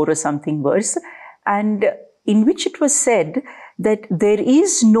 6.4 or something verse. And in which it was said that there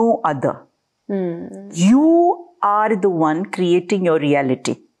is no other. You are the one creating your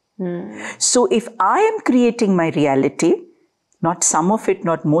reality. So if I am creating my reality, not some of it,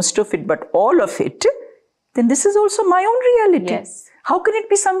 not most of it, but all of it, then this is also my own reality. Yes. How can it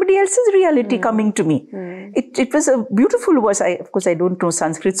be somebody else's reality coming to me? It was a beautiful verse. Of course, I don't know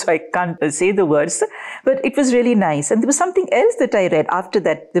Sanskrit, so I can't say the verse, but it was really nice. And there was something else that I read after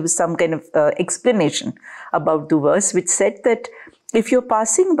that. There was some kind of explanation about the verse, which said that if you're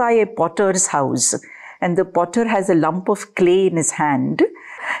passing by a potter's house and the potter has a lump of clay in his hand,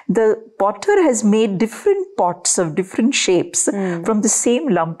 the potter has made different pots of different shapes from the same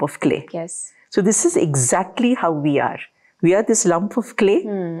lump of clay. Yes. So this is exactly how we are. We are this lump of clay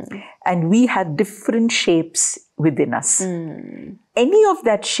and we have different shapes within us. Any of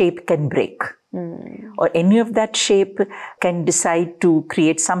that shape can break or any of that shape can decide to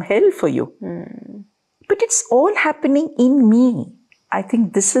create some hell for you. But it's all happening in me. I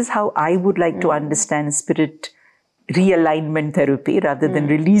think this is how I would like to understand spirit realignment therapy rather than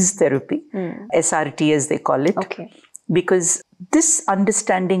release therapy, SRT as they call it. Okay. Because this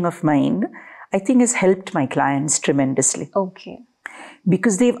understanding of mine, I think has helped my clients tremendously. Okay.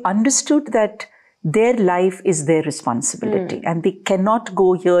 Because they've understood that their life is their responsibility and they cannot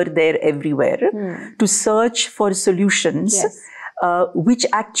go here, there, everywhere to search for solutions which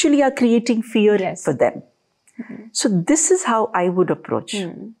actually are creating fear for them. So this is how I would approach.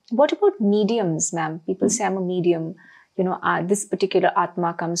 What about mediums, ma'am? People say I'm a medium. You know, this particular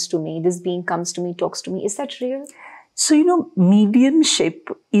Atma comes to me, this being comes to me, talks to me. Is that real? So, you know, mediumship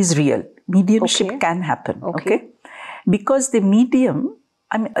is real. Mediumship can happen, okay? Because the medium,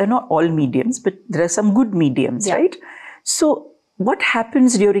 I mean, not all mediums, but there are some good mediums, right? So what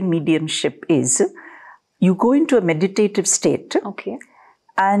happens during mediumship is you go into a meditative state. Okay.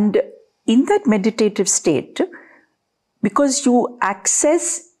 And in that meditative state, because you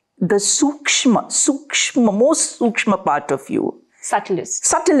access the most sukshma part of you,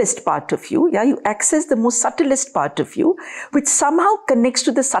 subtlest part of you, you access the most subtlest part of you, which somehow connects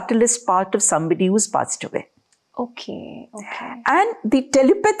to the subtlest part of somebody who's passed away. Okay. And the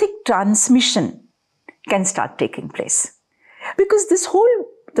telepathic transmission can start taking place. Because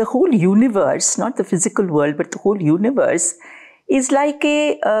the whole universe, not the physical world, but the whole universe is like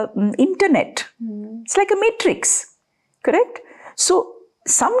a internet. It's like a matrix, correct? So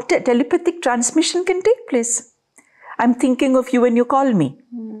some telepathic transmission can take place. I'm thinking of you when you call me.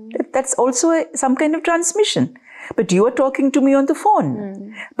 That's also some kind of transmission. But you are talking to me on the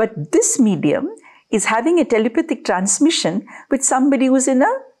phone. But this medium is having a telepathic transmission with somebody who's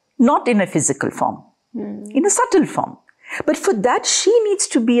not in a physical form, in a subtle form. But for that, she needs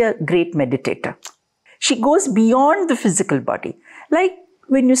to be a great meditator. She goes beyond the physical body. Like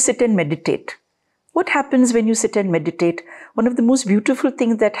when you sit and meditate. What happens when you sit and meditate? One of the most beautiful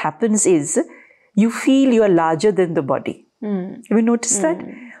things that happens is you feel you are larger than the body. Have you noticed that?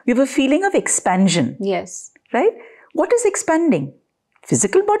 You have a feeling of expansion. Yes. Right? What is expanding?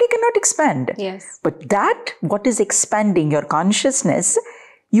 Physical body cannot expand. Yes. But that, what is expanding, your consciousness,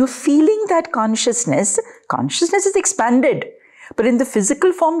 you're feeling that consciousness is expanded. But in the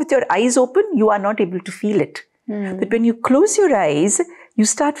physical form with your eyes open, you are not able to feel it. But when you close your eyes, you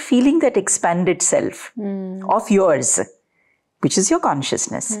start feeling that expanded self of yours, which is your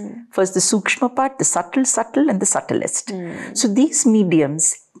consciousness. First the sukshma part, the subtle, and the subtlest. So these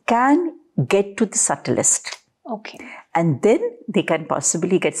mediums can get to the subtlest. Okay. And then they can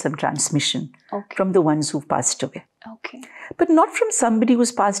possibly get some transmission from the ones who've passed away. Okay. But not from somebody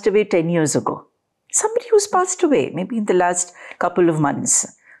who's passed away 10 years ago. Somebody who's passed away, maybe in the last couple of months.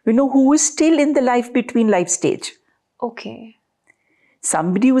 Who is still in the life between life stage. Okay.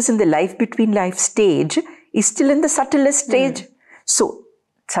 Somebody who's in the life between life stage is still in the subtlest stage. So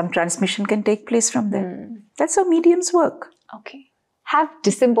some transmission can take place from there. That's how mediums work. Okay. Have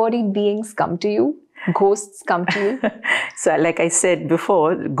disembodied beings come to you? Ghosts come to you? So like I said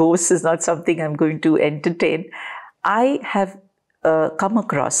before, ghosts is not something I'm going to entertain. I have come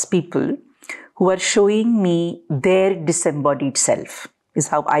across people who are showing me their disembodied self, is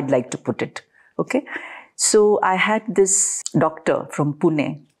how I'd like to put it. Okay. So I had this doctor from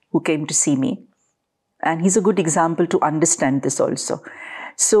Pune who came to see me, and he's a good example to understand this also.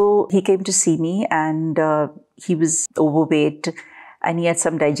 So he came to see me, and he was overweight, and he had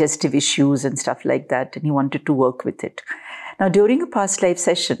some digestive issues and stuff like that, and he wanted to work with it. Now, during a past life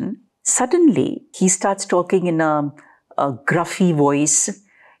session, suddenly he starts talking in a gruffy voice.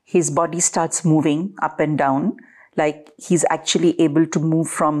 His body starts moving up and down, like he's actually able to move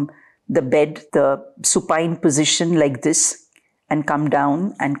from the bed, the supine position like this, and come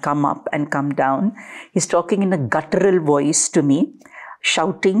down and come up and come down. He's talking in a guttural voice to me,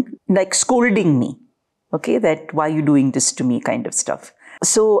 shouting, like scolding me. Okay, that why are you doing this to me kind of stuff.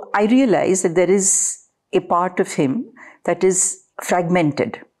 So I realized that there is a part of him that is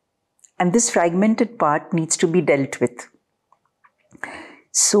fragmented. And this fragmented part needs to be dealt with.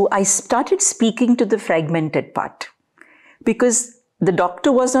 So I started speaking to the fragmented part, because the doctor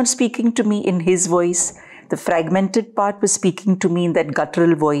was not speaking to me in his voice. The fragmented part was speaking to me in that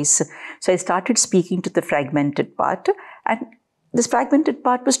guttural voice. So I started speaking to the fragmented part, and this fragmented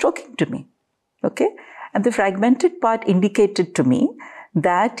part was talking to me. Okay. And the fragmented part indicated to me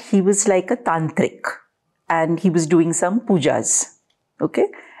that he was like a tantric, and he was doing some pujas. Okay.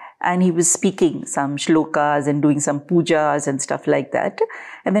 And he was speaking some shlokas and doing some pujas and stuff like that.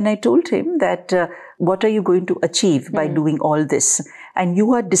 And then I told him that, what are you going to achieve by doing all this? And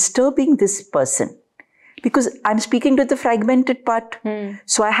you are disturbing this person, because I'm speaking to the fragmented part.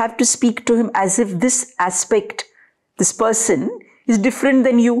 So I have to speak to him as if this aspect, this person is different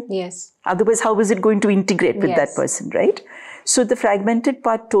than you. Yes. Otherwise, how is it going to integrate with that person, right? So the fragmented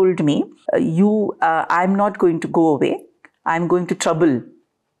part told me, I'm not going to go away. I'm going to trouble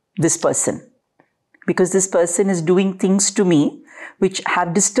this person, because this person is doing things to me which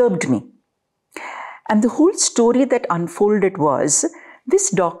have disturbed me. And the whole story that unfolded was, this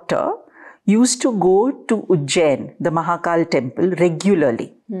doctor used to go to Jain, the Mahakal temple,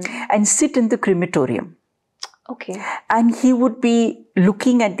 regularly and sit in the crematorium. Okay. And he would be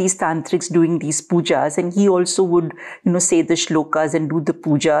looking at these tantrics doing these pujas, and he also would, say the shlokas and do the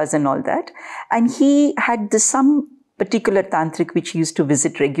pujas and all that. And he had some particular tantric which he used to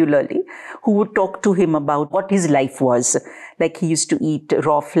visit regularly, who would talk to him about what his life was. Like he used to eat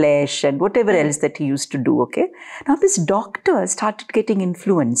raw flesh and whatever else that he used to do, okay? Now this doctor started getting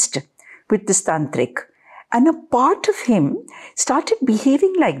influenced with this tantric, and a part of him started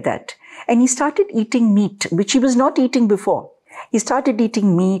behaving like that. And he started eating meat, which he was not eating before. He started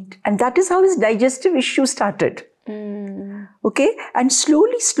eating meat, and that is how his digestive issue started. Okay? And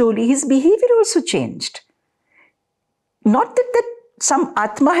slowly, his behavior also changed. Not that some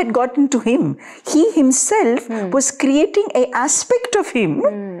Atma had gotten to him. He himself was creating an aspect of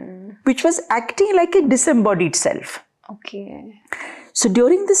him which was acting like a disembodied self. Okay. So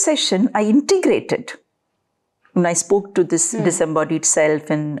during the session, I integrated. And I spoke to this disembodied self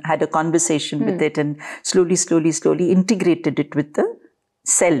and had a conversation with it, and slowly integrated it with the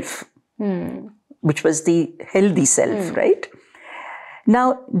self, which was the healthy self, right?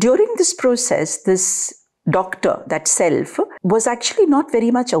 Now, during this process, this doctor, that self, was actually not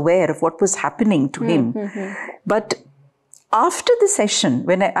very much aware of what was happening to him. But after the session,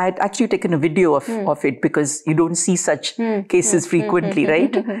 when I had actually taken a video of it, because you don't see such cases frequently,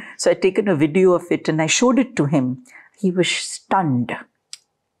 right? So I'd taken a video of it and I showed it to him. He was stunned.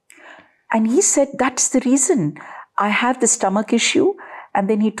 And he said, that's the reason I have the stomach issue. And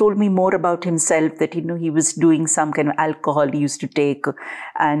then he told me more about himself, that, he was doing some kind of alcohol he used to take,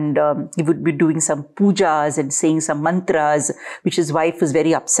 and he would be doing some pujas and saying some mantras, which his wife was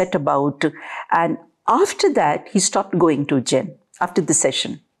very upset about. And after that, he stopped going to Jain. After the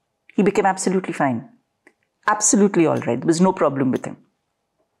session, he became absolutely fine. Absolutely all right. There was no problem with him.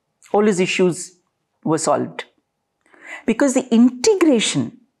 All his issues were solved. because the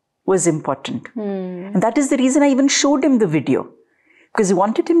integration was important. And that is the reason I even showed him the video, because I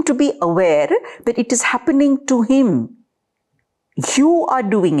wanted him to be aware that it is happening to him. You are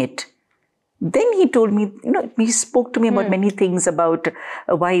doing it. Then he told me, he spoke to me about many things, about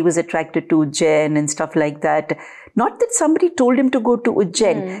why he was attracted to Jain and stuff like that. Not that somebody told him to go to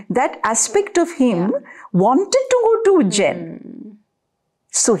Ujjain. That aspect of him wanted to go to Ujjain.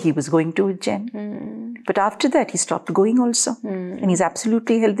 So he was going to Ujjain. But after that, he stopped going also. And he's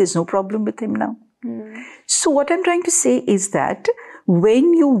absolutely healthy. There's no problem with him now. So what I'm trying to say is that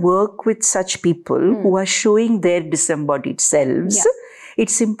when you work with such people who are showing their disembodied selves,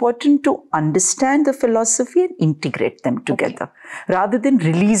 it's important to understand the philosophy and integrate them together rather than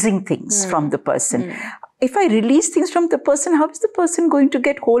releasing things from the person. If I release things from the person, how is the person going to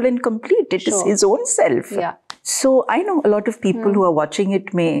get whole and complete? It is his own self. So I know a lot of people who are watching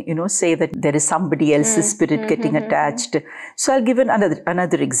it may, say that there is somebody else's spirit getting attached. So I'll give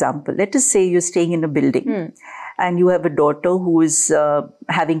another example. Let us say you're staying in a building and you have a daughter who is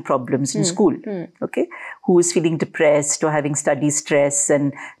having problems in school, okay? Who is feeling depressed or having study stress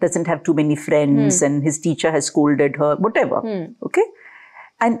and doesn't have too many friends and his teacher has scolded her, whatever, okay?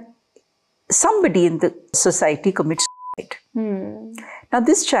 And somebody in the society commits suicide. Now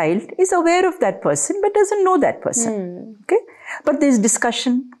this child is aware of that person but doesn't know that person, okay? But there's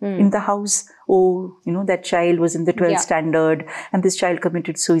discussion in the house. Oh, that child was in the 12th standard and this child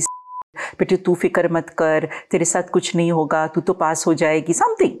committed suicide. बेटे तू फिक्र मत कर, तेरे साथ कुछ नहीं होगा, तू तो पास हो जाएगी.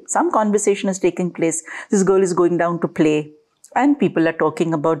 Some conversation is taking place. This girl is going down to play and people are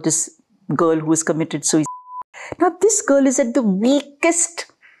talking about this girl who has committed suicide. Now this girl is at the weakest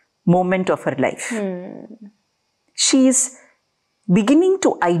moment of her life. She is beginning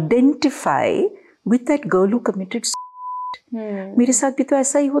to identify with that girl who committed suicide. मेरे साथ भी तो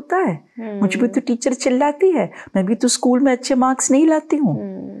ऐसा ही होता है. मुझे भी तो टीचर चिल्लाती है. मैं भी तो स्कूल में अच्छे मार्क्स नहीं लाती हूँ.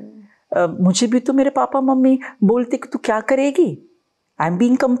 मुझे भी तो मेरे पापा मम्मी बोलते कि तू क्या करेगी. I'm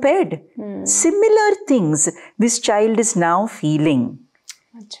being compared. Similar things this child is now feeling.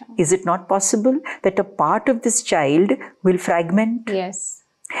 Is it not possible that a part of this child will fragment? Yes.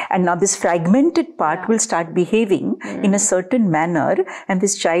 And now this fragmented part will start behaving in a certain manner and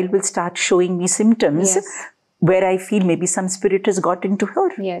this child will start showing me symptoms where I feel maybe some spirit has got into her.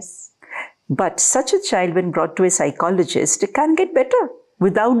 Yes. But such a child, when brought to a psychologist, can get better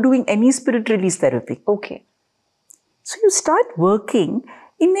without doing any spirit release therapy. Okay. So you start working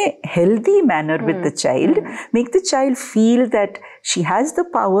in a healthy manner with the child, make the child feel that she has the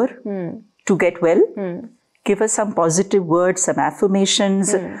power to get well, give her some positive words, some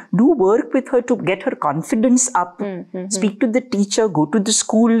affirmations, do work with her to get her confidence up, speak to the teacher, go to the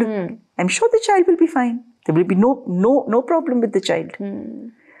school. I'm sure the child will be fine. There will be no problem with the child.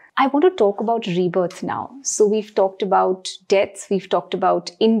 I want to talk about rebirth now. So we've talked about death, we've talked about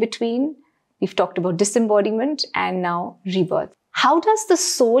in-between, we've talked about disembodiment, and now rebirth. How does the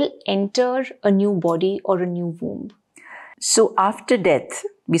soul enter a new body or a new womb? So after death,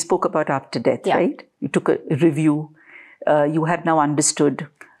 we spoke about after death, right? You took a review. You have now understood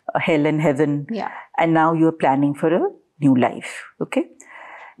hell and heaven. And now you are planning for a new life, okay?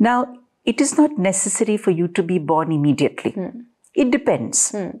 Now, it is not necessary for you to be born immediately. It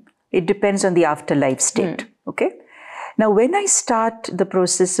depends. It depends on the afterlife state, okay? Now, when I start the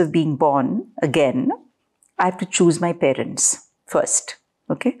process of being born again, I have to choose my parents first,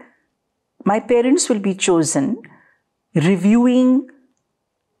 okay? My parents will be chosen reviewing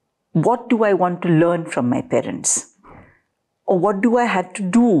what do I want to learn from my parents, or what do I have to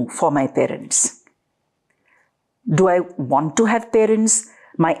do for my parents. Do I want to have parents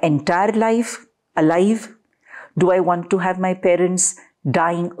my entire life alive? Do I want to have my parents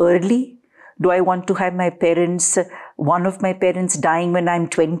dying early? Do I want to have my parents, one of my parents dying when I'm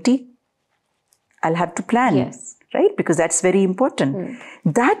 20? I'll have to plan, right? Because that's very important.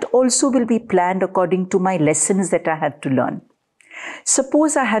 That also will be planned according to my lessons that I have to learn.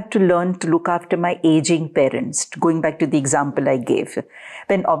 Suppose I had to learn to look after my aging parents, going back to the example I gave,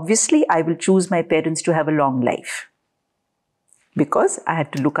 then obviously I will choose my parents to have a long life because I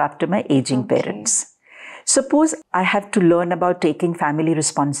had to look after my aging parents. Suppose I have to learn about taking family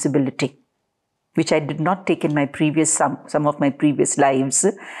responsibility, which I did not take in my previous, some of my previous lives,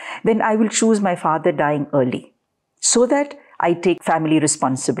 then I will choose my father dying early so that I take family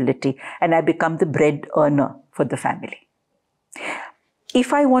responsibility and I become the bread earner for the family.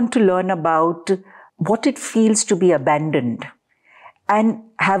 If I want to learn about what it feels to be abandoned and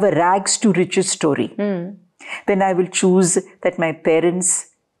have a rags to riches story, then I will choose that my parents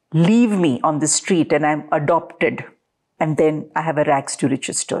leave me on the street and I'm adopted, and then I have a rags to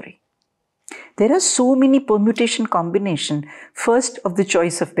riches story. There are so many permutation combination. First of the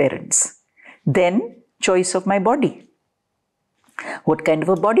choice of parents. Then choice of my body. What kind of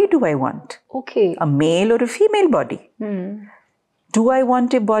a body do I want? Okay. A male or a female body? Do I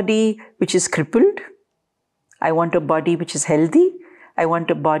want a body which is crippled? I want a body which is healthy. I want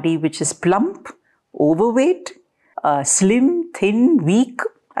a body which is plump, overweight, slim, thin, weak.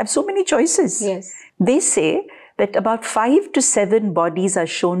 I have so many choices. Yes. They say that about 5 to 7 bodies are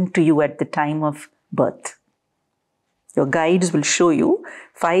shown to you at the time of birth. Your guides will show you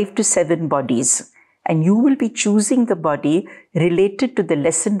 5 to 7 bodies, and you will be choosing the body related to the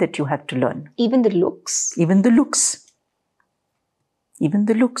lesson that you have to learn. Even the looks? Even the looks. Even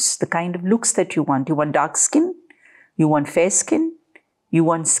the looks, the kind of looks that you want. You want dark skin, you want fair skin, you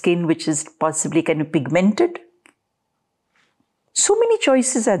want skin which is possibly kind of pigmented. So many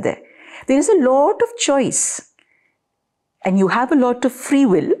choices are there. There is a lot of choice. And you have a lot of free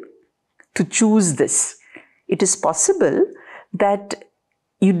will to choose this. It is possible that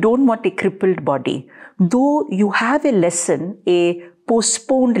you don't want a crippled body, though you have a lesson, a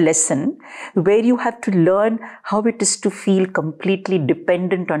postponed lesson, where you have to learn how it is to feel completely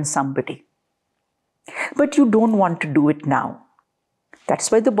dependent on somebody. But you don't want to do it now. That's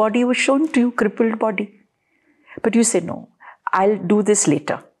why the body was shown to you, crippled body. But you say, no, I'll do this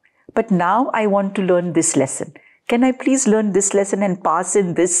later. But now I want to learn this lesson. Can I please learn this lesson and pass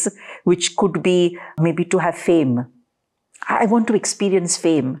in this, which could be maybe to have fame? I want to experience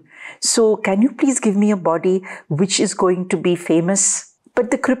fame. So can you please give me a body which is going to be famous?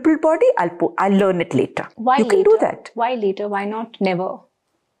 But the crippled body, I'll learn it later. Why you later? can do that. Why later? Why not never?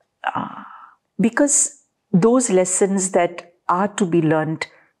 Because those lessons that are to be learned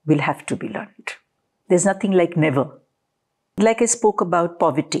will have to be learned. There's nothing like never. Like I spoke about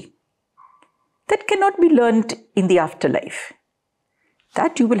poverty. That cannot be learned in the afterlife.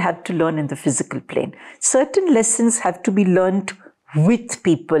 That you will have to learn in the physical plane. Certain lessons have to be learned with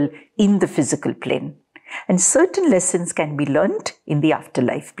people in the physical plane. And certain lessons can be learned in the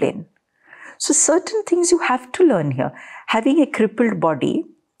afterlife plane. So certain things you have to learn here. Having a crippled body,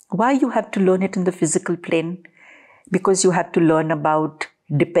 why you have to learn it in the physical plane? Because you have to learn about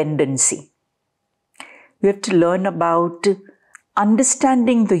dependency. You have to learn about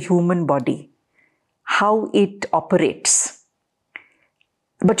understanding the human body, how it operates.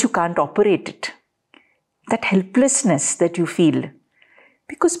 But you can't operate it. That helplessness that you feel,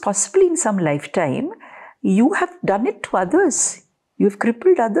 because possibly in some lifetime, you have done it to others. You have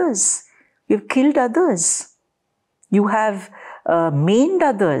crippled others. You have killed others. You have maimed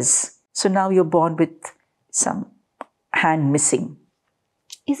others. So now you're born with some hand missing.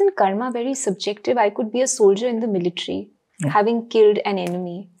 Isn't karma very subjective? I could be a soldier in the military, having killed an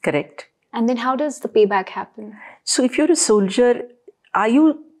enemy. Correct. And then how does the payback happen? So if you're a soldier, are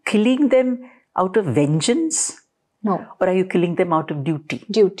you killing them out of vengeance? No. Or are you killing them out of duty?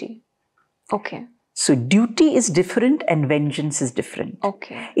 Duty. Okay. So duty is different and vengeance is different.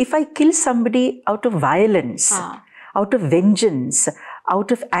 Okay. If I kill somebody out of violence, out of vengeance,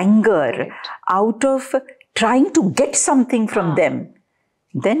 out of anger, out of trying to get something from them,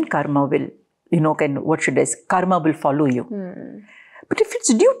 then karma will, karma will follow you. But if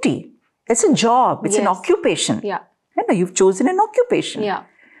it's duty, it's a job, it's an occupation. Yeah. You've chosen an occupation. Yeah.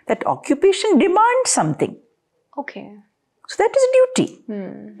 That occupation demands something. Okay. So that is duty.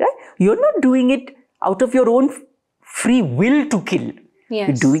 Right? You're not doing it out of your own free will to kill. Yes.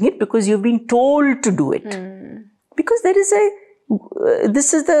 You're doing it because you've been told to do it. Because there is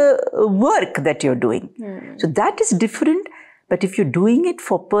this is the work that you're doing. So that is different. But if you're doing it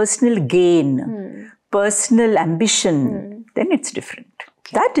for personal gain, personal ambition, then it's different.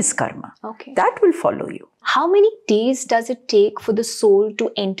 Okay. That is karma. Okay. That will follow you. How many days does it take for the soul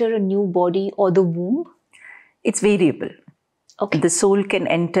to enter a new body or the womb? It's variable. Okay. The soul can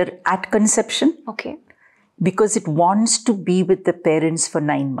enter at conception. Okay. Because it wants to be with the parents for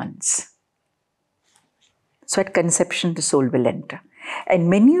 9 months. So at conception, the soul will enter. And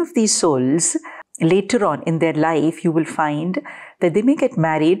many of these souls, later on in their life, you will find that they may get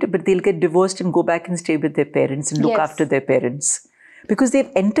married, but they'll get divorced and go back and stay with their parents and look after their parents. Because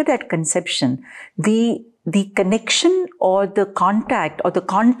they've entered at conception. The connection or the contact or the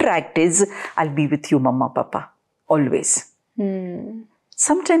contract is, I'll be with you, Mama, Papa, always.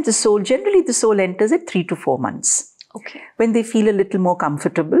 Sometimes generally the soul enters at 3 to 4 months. Okay. When they feel a little more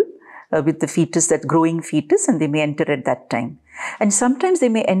comfortable with the fetus, that growing fetus, and they may enter at that time. And sometimes they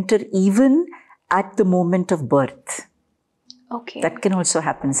may enter even at the moment of birth. Okay. That can also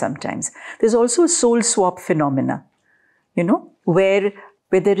happen sometimes. There's also a soul swap phenomena, where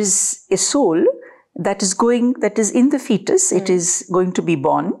there is a soul that is in the fetus. It is going to be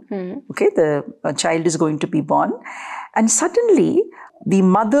born. Okay, the child is going to be born. And suddenly, the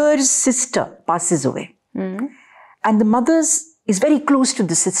mother's sister passes away. And the mother is very close to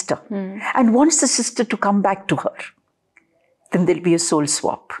the sister and wants the sister to come back to her. Then there'll be a soul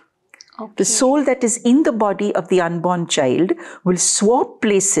swap. Okay. The soul that is in the body of the unborn child will swap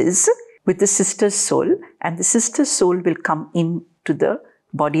places with the sister's soul, and the sister's soul will come into the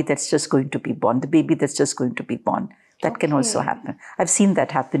body that's just going to be born, the baby that's just going to be born. That can also happen. I've seen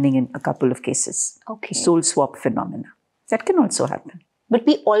that happening in a couple of cases. Okay. Soul swap phenomena. That can also happen. But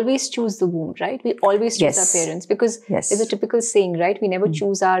we always choose the womb, right? We always choose our parents, because there's a typical saying, right? We never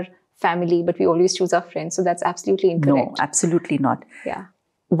choose our family, but we always choose our friends. So that's absolutely incorrect. No, absolutely not. Yeah.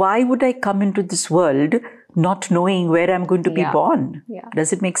 Why would I come into this world not knowing where I'm going to be born? Yeah.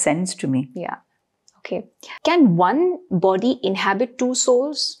 Does it make sense to me? Yeah. Okay. Can one body inhabit two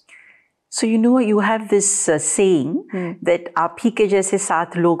souls? So, you have this saying that आप ही के जैसे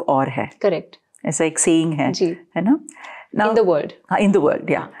 7 लोग और हैं. Correct. ऐसा एक saying है. जी. है ना? Now, in the world. In the world,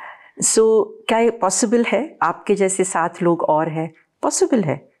 yeah. So, क्या ये possible है? आपके जैसे 7 लोग और हैं? Possible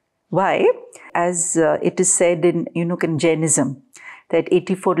है. Why? As it is said in, in Jainism, that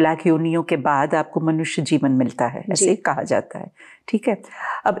 84 lakh योनियों के बाद आपको मनुष्य जीवन मिलता है. ऐसे कहा जाता है. ठीक है?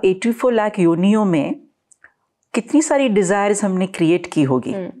 अब 84 लाख योनियों में कितनी सारी desires हमने create की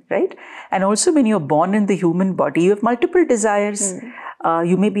होगी, right? And also when you're born in the human body, you have multiple desires.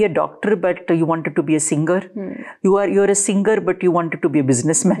 You may be a doctor, but you wanted to be a singer. You're a singer, but you wanted to be a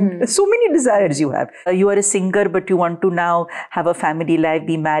businessman. So many desires you have. You are a singer, but you want to now have a family life,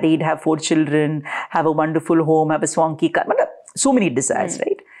 be married, have 4 children, have a wonderful home, have a swanky car. So many desires,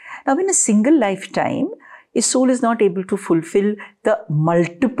 right? Now, in a single lifetime, a soul is not able to fulfill the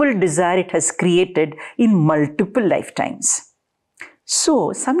multiple desire it has created in multiple lifetimes.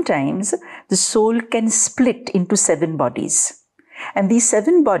 So, sometimes the soul can split into 7 bodies. And these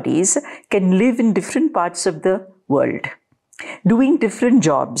 7 bodies can live in different parts of the world, doing different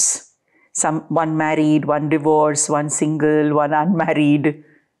jobs. One married, one divorced, one single, one unmarried.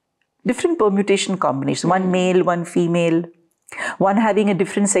 Different permutation combinations. One male, one female. One having a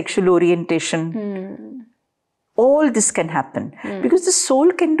different sexual orientation. All this can happen because the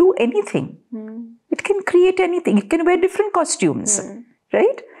soul can do anything. It can create anything. It can wear different costumes,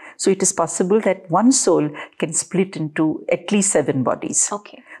 right? So it is possible that one soul can split into at least 7 bodies.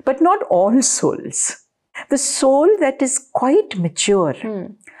 Okay. But not all souls. The soul that is quite mature,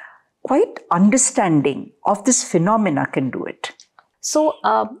 quite understanding of this phenomena can do it. So,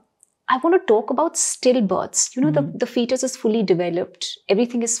 I want to talk about stillbirths. The fetus is fully developed.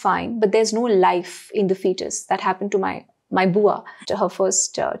 Everything is fine, but there's no life in the fetus. That happened to my bua. Her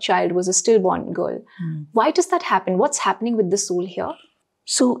first child was a stillborn girl. Why does that happen? What's happening with the soul here?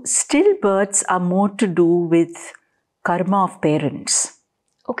 So, stillbirths are more to do with karma of parents.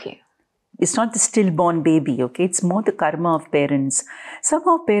 Okay. It's not the stillborn baby, okay? It's more the karma of parents.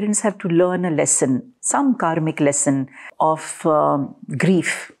 Somehow parents have to learn a lesson, some karmic lesson of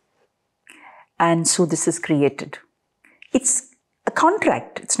grief. And so this is created. It's a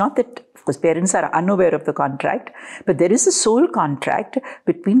contract. It's not that, of course, parents are unaware of the contract, but there is a soul contract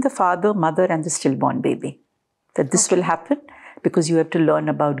between the father, mother, and the stillborn baby. That this will happen because you have to learn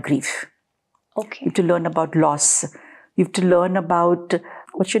about grief. Okay. You have to learn about loss. You have to learn about,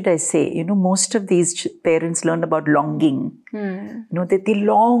 what should I say? Most of these parents learn about longing. That they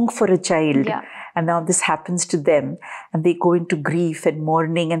long for a child. Yeah. And now this happens to them. And they go into grief and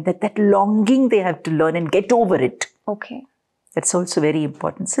mourning. And that longing they have to learn and get over it. Okay. That's also very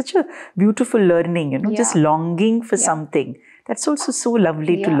important. Such a beautiful learning, just longing for something. That's also so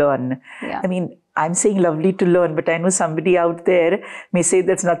lovely to learn. Yeah. I mean, I'm saying lovely to learn, but I know somebody out there may say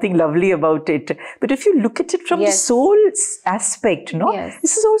there's nothing lovely about it. But if you look at it from the soul's aspect,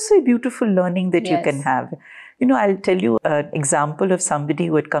 this is also a beautiful learning that you can have. I'll tell you an example of somebody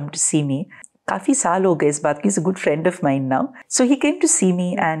who had come to see me. Kafi saal ho gaye is baat ki. He's a good friend of mine now. So he came to see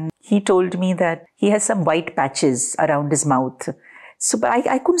me and he told me that he has some white patches around his mouth. So, but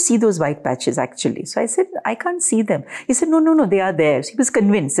I couldn't see those white patches actually. So I said, I can't see them. He said, no, they are there. So he was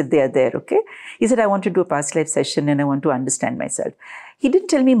convinced that they are there, okay? He said, I want to do a past life session and I want to understand myself. He didn't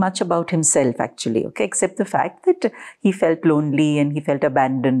tell me much about himself actually, okay? Except the fact that he felt lonely and he felt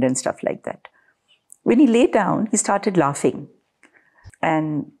abandoned and stuff like that. When he lay down, he started laughing.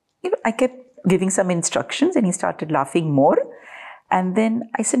 And, I kept giving some instructions and he started laughing more. And then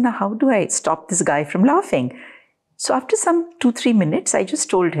I said, now how do I stop this guy from laughing? So after some 2-3 minutes, I just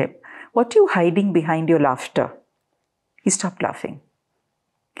told him, what are you hiding behind your laughter? He stopped laughing.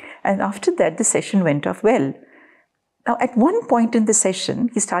 And after that, the session went off well. Now, at one point in the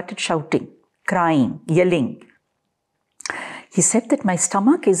session, he started shouting, crying, yelling. He said that my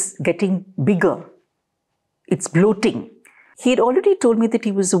stomach is getting bigger. It's bloating. He had already told me that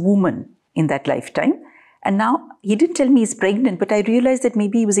he was a woman in that lifetime. And now he didn't tell me he's pregnant, but I realized that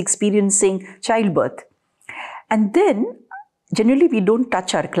maybe he was experiencing childbirth. And then, generally we don't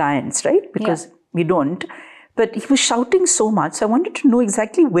touch our clients, right? Because we don't. But he was shouting so much, so I wanted to know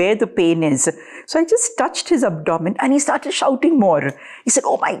exactly where the pain is. So I just touched his abdomen and he started shouting more. He said,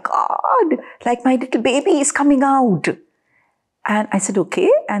 oh my God, like my little baby is coming out. And I said,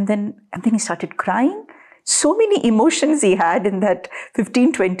 okay. And then he started crying. So many emotions he had in that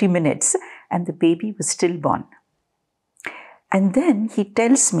 15-20 minutes. And the baby was stillborn. And then he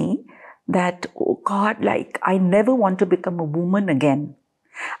tells me that, oh God, like I never want to become a woman again.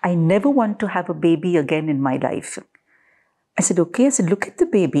 I never want to have a baby again in my life. I said, okay. I said, look at the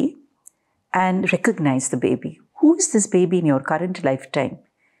baby and recognize the baby. Who is this baby in your current lifetime?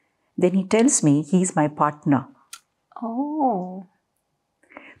 Then he tells me he's my partner. Oh.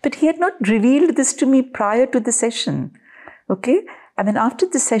 But he had not revealed this to me prior to the session. Okay. And then after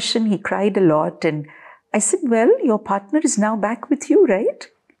the session, he cried a lot. And I said, well, your partner is now back with you, right?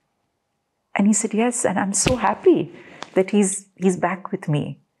 And he said, yes. And I'm so happy that he's back with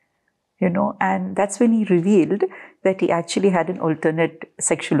me, you know. And that's when he revealed that he actually had an alternate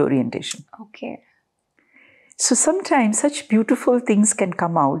sexual orientation. Okay. So sometimes such beautiful things can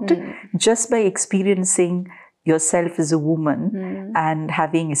come out just by experiencing yourself as a woman and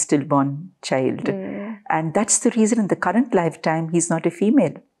having a stillborn child. And that's the reason in the current lifetime, he's not a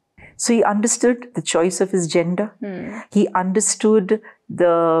female. So he understood the choice of his gender. He understood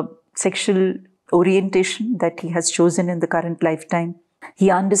the sexual orientation that he has chosen in the current lifetime. He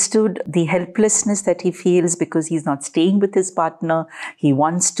understood the helplessness that he feels because he's not staying with his partner. He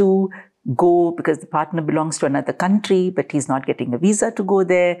wants to go because the partner belongs to another country, but he's not getting a visa to go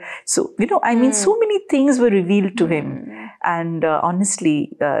there. So, you know, I mean, so many things were revealed to him. And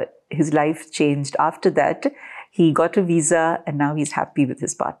honestly, his life changed after that. He got a visa and now he's happy with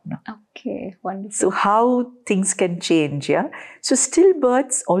his partner. Okay, wonderful. So how things can change, yeah? So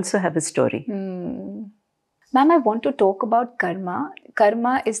stillbirths also have a story. Ma'am, I want to talk about karma.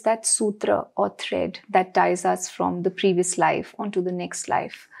 Karma is that sutra or thread that ties us from the previous life onto the next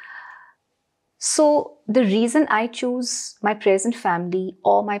life. So the reason I choose my present family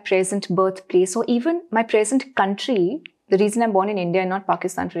or my present birthplace or even my present country, the reason I'm born in India and not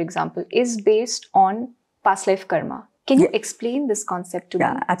Pakistan, for example, is based on past life karma. Can you explain this concept to me?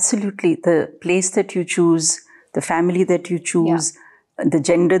 Yeah, absolutely. The place that you choose, the family that you choose, the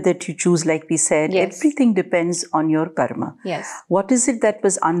gender that you choose, like we said, everything depends on your karma. Yes. What is it that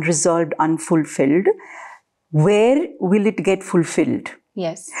was unresolved, unfulfilled? Where will it get fulfilled?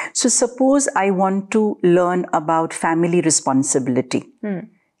 Yes. So suppose I want to learn about family responsibility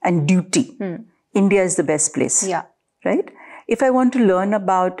and duty. India is the best place. Yeah. Right? If I want to learn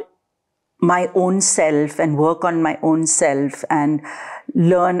about my own self and work on my own self and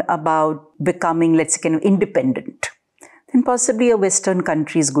learn about becoming, let's say, kind of independent, then possibly a Western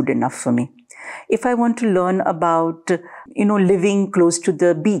country is good enough for me. If I want to learn about, you know, living close to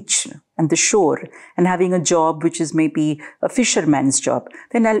the beach and the shore and having a job which is maybe a fisherman's job,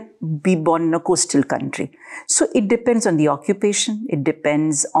 then I'll be born in a coastal country. So it depends on the occupation. It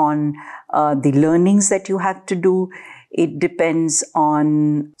depends on the learnings that you have to do. It depends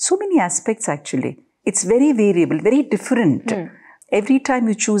on so many aspects, actually. It's very variable, very different. Every time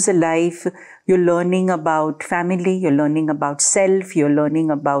you choose a life, you're learning about family, you're learning about self, you're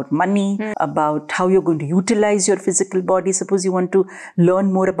learning about money, about how you're going to utilize your physical body. Suppose you want to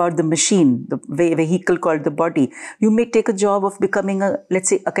learn more about the machine, the vehicle called the body. You may take a job of becoming a, let's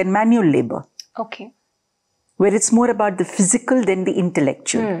say, a manual labor. Okay. Where it's more about the physical than the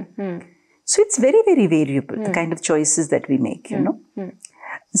intellectual. So it's very, very variable, the kind of choices that we make, you know.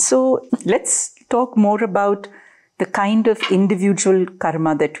 So let's talk more about the kind of individual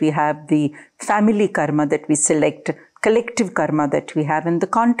karma that we have, the family karma that we select, collective karma that we have, and the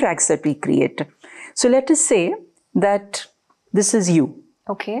contracts that we create. So let us say that this is you.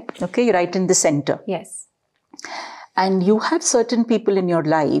 Okay. Okay, you're right in the center. Yes. And you have certain people in your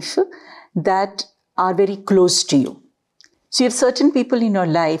life that are very close to you. So you have certain people in your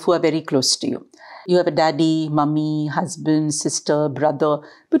life who are very close to you. You have a daddy, mummy, husband, sister, brother,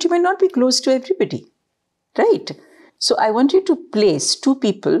 but you may not be close to everybody, right? So I want you to place two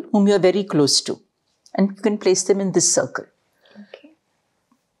people whom you are very close to, and you can place them in this circle. Okay.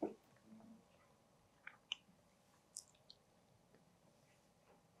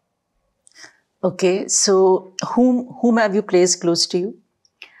 Okay, so whom have you placed close to you?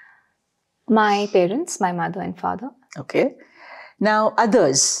 My parents, my mother and father. Okay. Now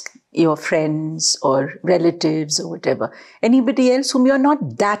others, your friends or relatives or whatever. Anybody else whom you're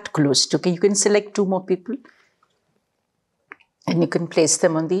not that close to. Okay, you can select 2 more people and you can place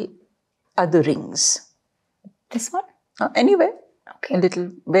them on the other rings. This one? Anywhere. Okay. A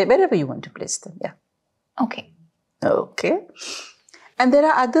little, wherever you want to place them. Yeah. Okay. Okay. And there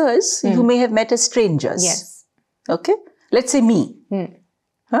are others you may have met as strangers. Yes. Okay. Let's say me.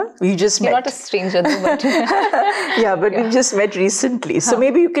 Huh? We just met. You're not a stranger though, but... Yeah, but we just met recently. So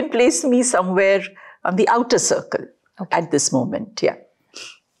maybe you can place me somewhere on the outer circle at this moment. Yeah.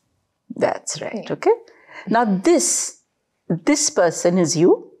 That's right. Okay. Now this person is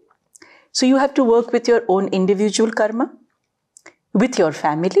you. So you have to work with your own individual karma, with your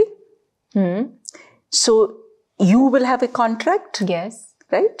family. So you will have a contract. Yes.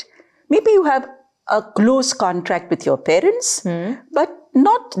 Right? Maybe you have a close contract with your parents, but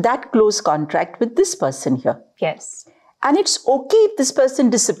not that close contract with this person here. Yes. And it's okay if this person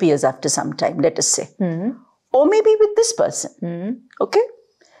disappears after some time, let us say. Or maybe with this person. Okay?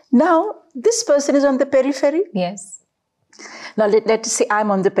 Now, this person is on the periphery. Yes. Now, let us say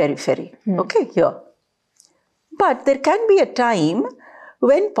I'm on the periphery. Okay, here. But there can be a time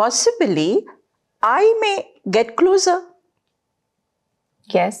when possibly I may get closer.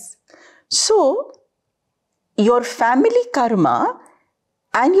 Yes. So, your family karma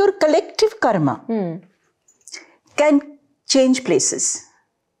and your collective karma can change places.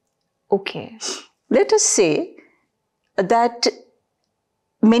 Okay. Let us say that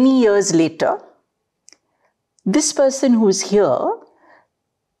many years later, this person who is here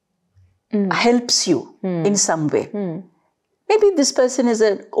helps you in some way. Maybe this person is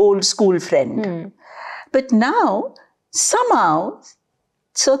an old school friend. But now, somehow,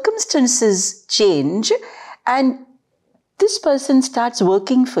 circumstances change and this person starts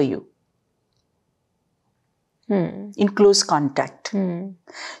working for you in close contact.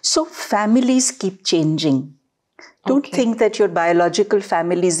 So families keep changing. Don't think that your biological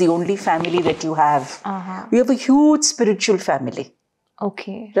family is the only family that you have. You have a huge spiritual family.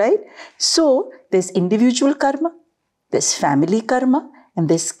 Okay. Right? So there's individual karma, there's family karma, and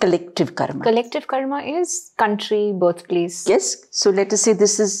there's collective karma. Collective karma is country, birthplace. Yes. So let us say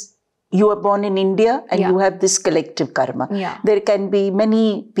this is, you are born in India and you have this collective karma. There can be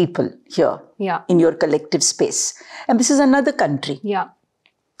many people here in your collective space. And this is another country.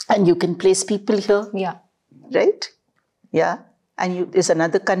 And you can place people here. Right? Yeah. And there's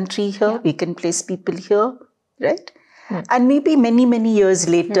another country here. We can place people here. Right? And maybe many, many years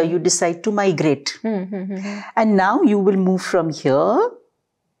later, you decide to migrate. And now you will move from here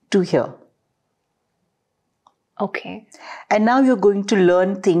to here. Okay. And now you're going to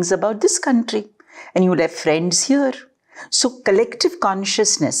learn things about this country. And you will have friends here. So collective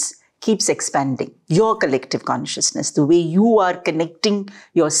consciousness keeps expanding. Your collective consciousness, the way you are connecting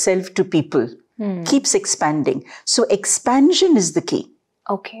yourself to people, keeps expanding. So expansion is the key.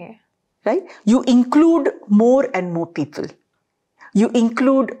 Okay. Right? You include more and more people. You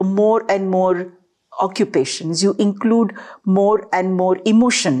include more and more occupations. You include more and more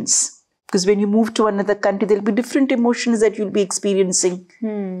emotions. Because when you move to another country, there'll be different emotions that you'll be experiencing.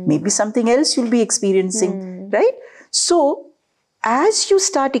 Maybe something else you'll be experiencing. Right? So, as you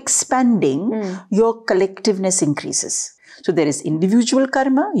start expanding, your collectiveness increases. So, there is individual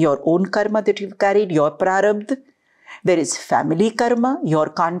karma, your own karma that you've carried, your prarabdha. There is family karma, your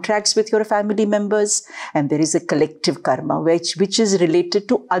contracts with your family members, and there is a collective karma, which is related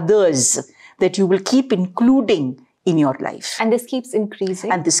to others that you will keep including in your life. And this keeps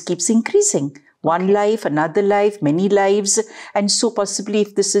increasing? And this keeps increasing. One life, another life, many lives. And so possibly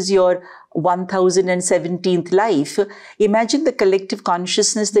if this is your 1017th life, imagine the collective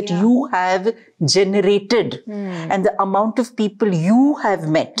consciousness that you have generated and the amount of people you have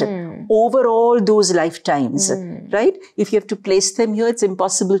met over all those lifetimes, right? If you have to place them here, it's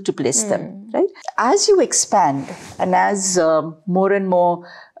impossible to place them, right? As you expand and as more and more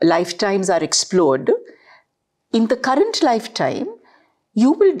lifetimes are explored, in the current lifetime,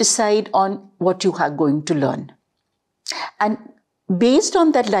 you will decide on what you are going to learn. And based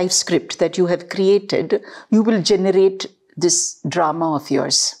on that life script that you have created, you will generate this drama of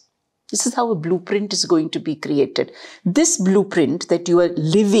yours. This is how a blueprint is going to be created. This blueprint that you are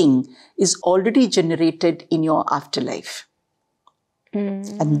living is already generated in your afterlife.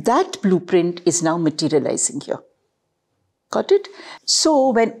 And that blueprint is now materializing here. Got it? So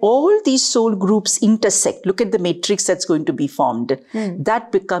when all these soul groups intersect, look at the matrix that's going to be formed.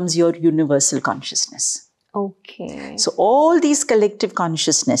 That becomes your universal consciousness. Okay. So all these collective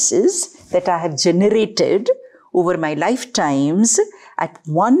consciousnesses that I have generated over my lifetimes at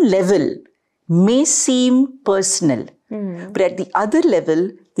one level may seem personal, but at the other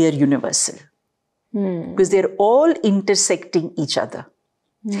level, they are universal. Because they're all intersecting each other.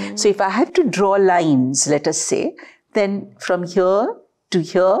 So if I have to draw lines, let us say, then from here to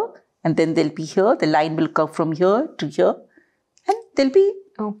here, and then they'll be here, the line will come from here to here, and there'll be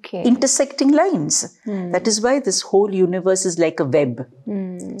intersecting lines. That is why this whole universe is like a web.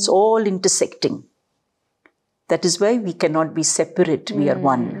 It's all intersecting. That is why we cannot be separate, we are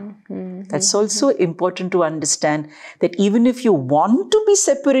one. That's also important to understand, that even if you want to be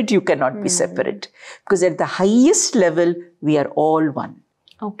separate, you cannot be separate. Because at the highest level, we are all one.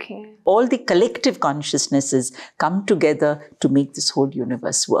 Okay. All the collective consciousnesses come together to make this whole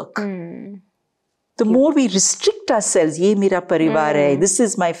universe work. The more we restrict ourselves, ye mera parivar hai, this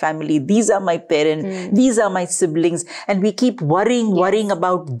is my family, these are my parents, these are my siblings, and we keep worrying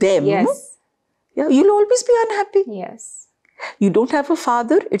about them, you'll always be unhappy. Yes. You don't have a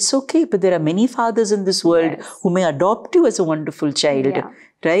father, it's okay, but there are many fathers in this world who may adopt you as a wonderful child,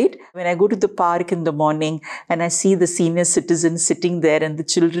 right? When I go to the park in the morning and I see the senior citizens sitting there and the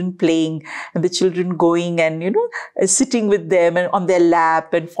children playing and the children going and, sitting with them and on their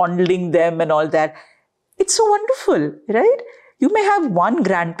lap and fondling them and all that, it's so wonderful, right? You may have one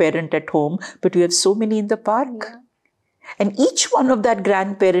grandparent at home, but you have so many in the park. And each one of that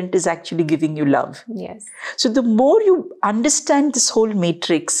grandparent is actually giving you love. Yes. So the more you understand this whole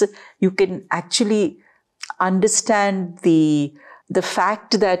matrix, you can actually understand the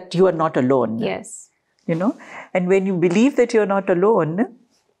fact that you are not alone. Yes. And when you believe that you're not alone,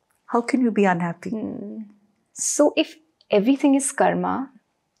 how can you be unhappy? So if everything is karma,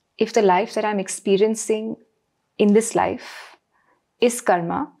 if the life that I'm experiencing in this life is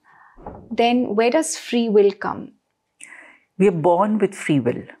karma, then where does free will come? We are born with free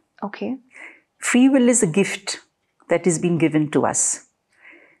will. Okay. Free will is a gift that is being given to us.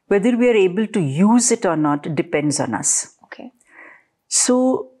 Whether we are able to use it or not depends on us. Okay.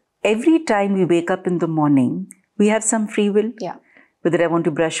 So every time we wake up in the morning, we have some free will. Yeah. Whether I want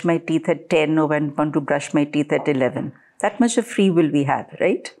to brush my teeth at 10 or I want to brush my teeth at 11. That much of free will we have,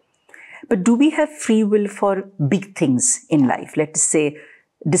 right? But do we have free will for big things in life? Let us say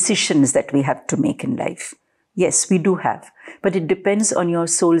decisions that we have to make in life. Yes, we do have, but it depends on your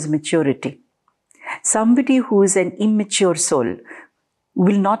soul's maturity. Somebody who is an immature soul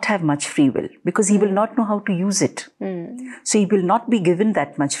will not have much free will because he will not know how to use it. So he will not be given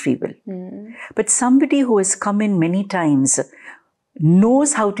that much free will. But somebody who has come in many times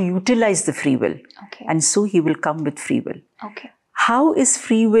knows how to utilize the free will. Okay. And so he will come with free will. Okay. How is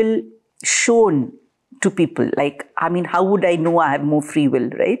free will shown to people? How would I know I have more free will,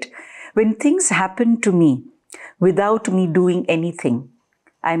 right? When things happen to me, without me doing anything,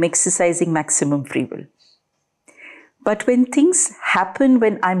 I'm exercising maximum free will. But when things happen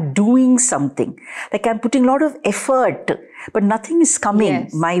when I'm doing something, like I'm putting a lot of effort, but nothing is coming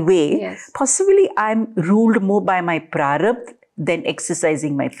my way, possibly I'm ruled more by my prarabdha than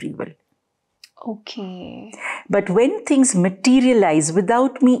exercising my free will. Okay. But when things materialize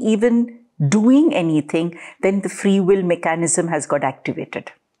without me even doing anything, then the free will mechanism has got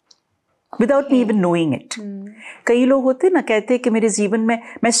activated. Without me even knowing it. कई लोग होते ना कहते हैं कि मेरे जीवन में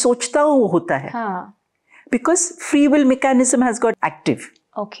मैं सोचता हूँ वो होता है. Because free will mechanism has got active.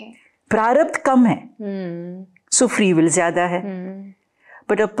 Okay. प्रारब्ध कम है. So free will ज़्यादा है.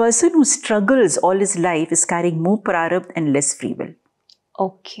 But a person who struggles all his life is carrying more prarabdha and less free will.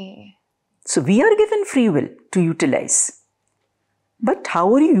 Okay. So we are given free will to utilize. But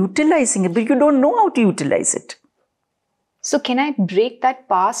how are you utilizing it? But you don't know how to utilize it. So can I break that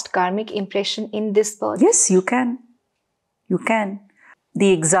past karmic impression in this birth? Yes, you can. You can.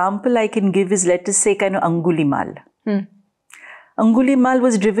 The example I can give is, let us say, kind of Angulimal. Angulimal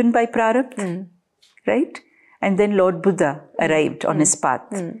was driven by prarabdha, right? And then Lord Buddha arrived on his path.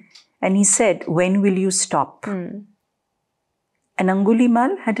 And he said, when will you stop? And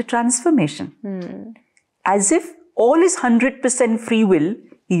Angulimal had a transformation. As if all his 100% free will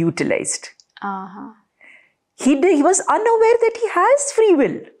he utilized. He was unaware that he has free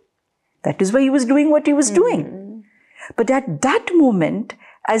will. That is why he was doing what he was doing. But at that moment,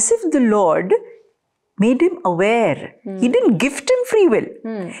 as if the Lord made him aware. He didn't gift him free will.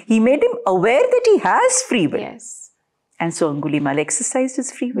 He made him aware that he has free will. Yes. And so Angulimal exercised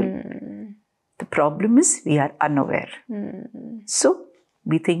his free will. The problem is we are unaware. So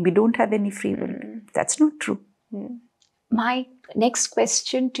we think we don't have any free will. That's not true. My next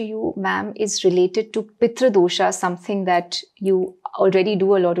question to you, ma'am, is related to Pitru Dosha, something that you already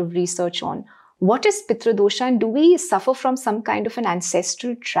do a lot of research on. What is Pitru Dosha, and do we suffer from some kind of an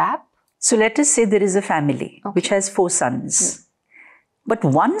ancestral trap? So let us say there is a family which has 4 sons. But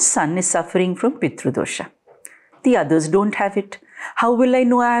one son is suffering from Pitru Dosha. The others don't have it. How will I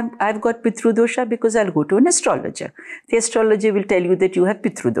know I've got Pitru Dosha? Because I'll go to an astrologer. The astrologer will tell you that you have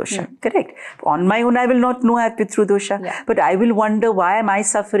Pitru Dosha. Correct. On my own, I will not know I have Pitru Dosha. Yeah. But I will wonder, why am I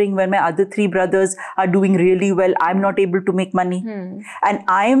suffering when my other 3 brothers are doing really well? I'm not able to make money. And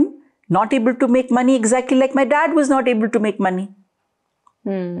I'm not able to make money exactly like my dad was not able to make money.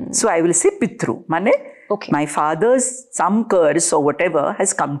 So I will say Pitru. Mane, my father's some curse or whatever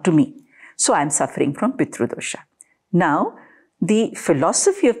has come to me. So I'm suffering from Pitru Dosha. Now, the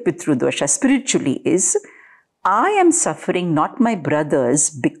philosophy of Pitru Dosha spiritually is, I am suffering, not my brothers,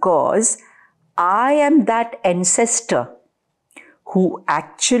 because I am that ancestor who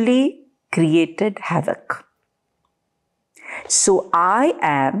actually created havoc. So I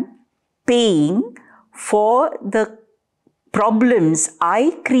am paying for the problems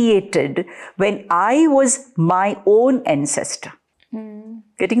I created when I was my own ancestor.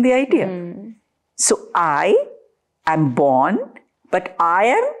 Getting the idea? So I am born, but I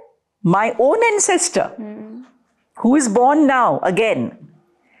am my own ancestor who is born now again.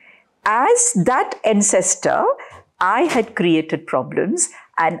 As that ancestor, I had created problems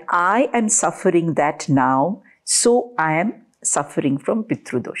and I am suffering that now. So I am suffering from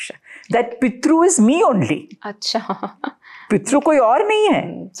Pitru Dosha. That Pitru is me only. Acha. Pitru koi aur nahi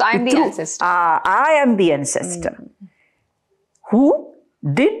hai. So I am the ancestor. I am the ancestor who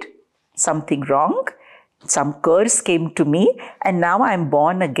did something wrong. Some curse came to me and now I am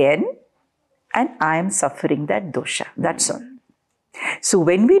born again and I am suffering that dosha. That's all. So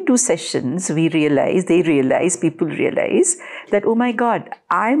when we do sessions, we realize, people realize that, oh my God,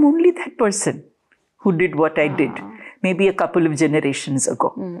 I'm only that person who did what I did maybe a couple of generations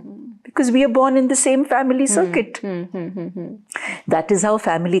ago. Because we are born in the same family circuit. That is how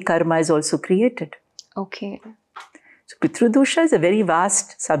family karma is also created. Okay. So Pitru Dosha is a very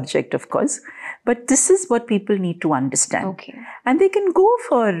vast subject, of course, but this is what people need to understand. Okay. And they can go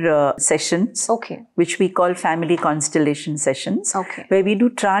for sessions, Okay. which we call family constellation sessions, Okay. where we do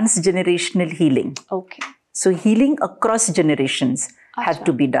transgenerational healing. Okay. So healing across generations have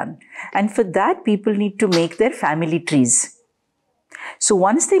to be done. And for that, people need to make their family trees. So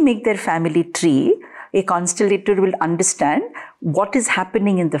once they make their family tree, a constellator will understand what is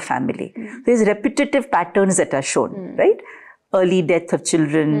happening in the family. There's repetitive patterns that are shown, right? Early death of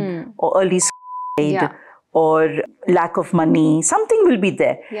children, or early suicide, or lack of money, something will be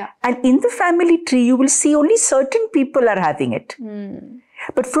there. Yeah. And in the family tree, you will see only certain people are having it.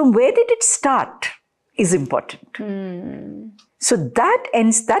 But from where did it start is important. So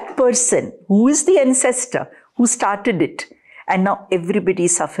that person who is the ancestor who started it, and now everybody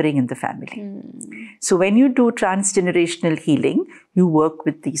is suffering in the family. So when you do transgenerational healing, you work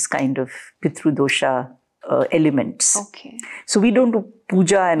with these kind of Pitru Dosha elements. Okay. So we don't do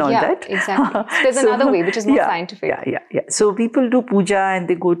puja and all that. Exactly. There's another way which is more scientific. Yeah. So people do puja and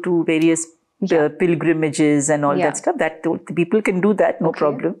they go to various pilgrimages and all that stuff. That people can do that, no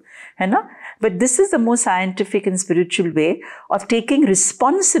problem. But this is the more scientific and spiritual way of taking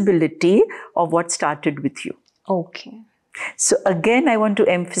responsibility of what started with you. Okay. So again, I want to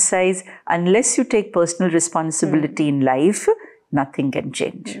emphasize, unless you take personal responsibility in life, nothing can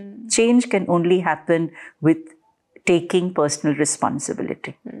change. Change can only happen with taking personal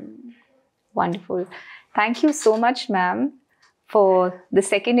responsibility. Wonderful. Thank you so much, ma'am, for the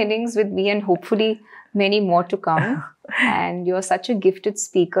second innings with me and hopefully many more to come. And you're such a gifted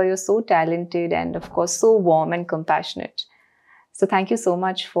speaker. You're so talented and, of course, so warm and compassionate. So thank you so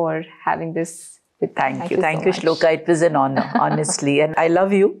much for having this with me. Thank you, Shloka. It was an honor, honestly. And I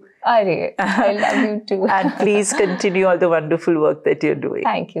love you. I love you too. And please continue all the wonderful work that you're doing.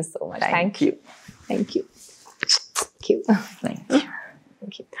 Thank you so much. Thank you. Thank you. Thank you. Thank you.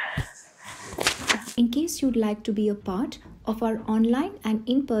 Thank you. In case you'd like to be a part of our online and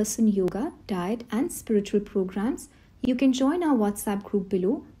in-person yoga, diet and spiritual programs, you can join our WhatsApp group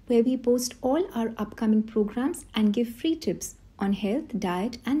below, where we post all our upcoming programs and give free tips on health,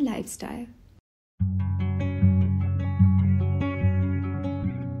 diet and lifestyle.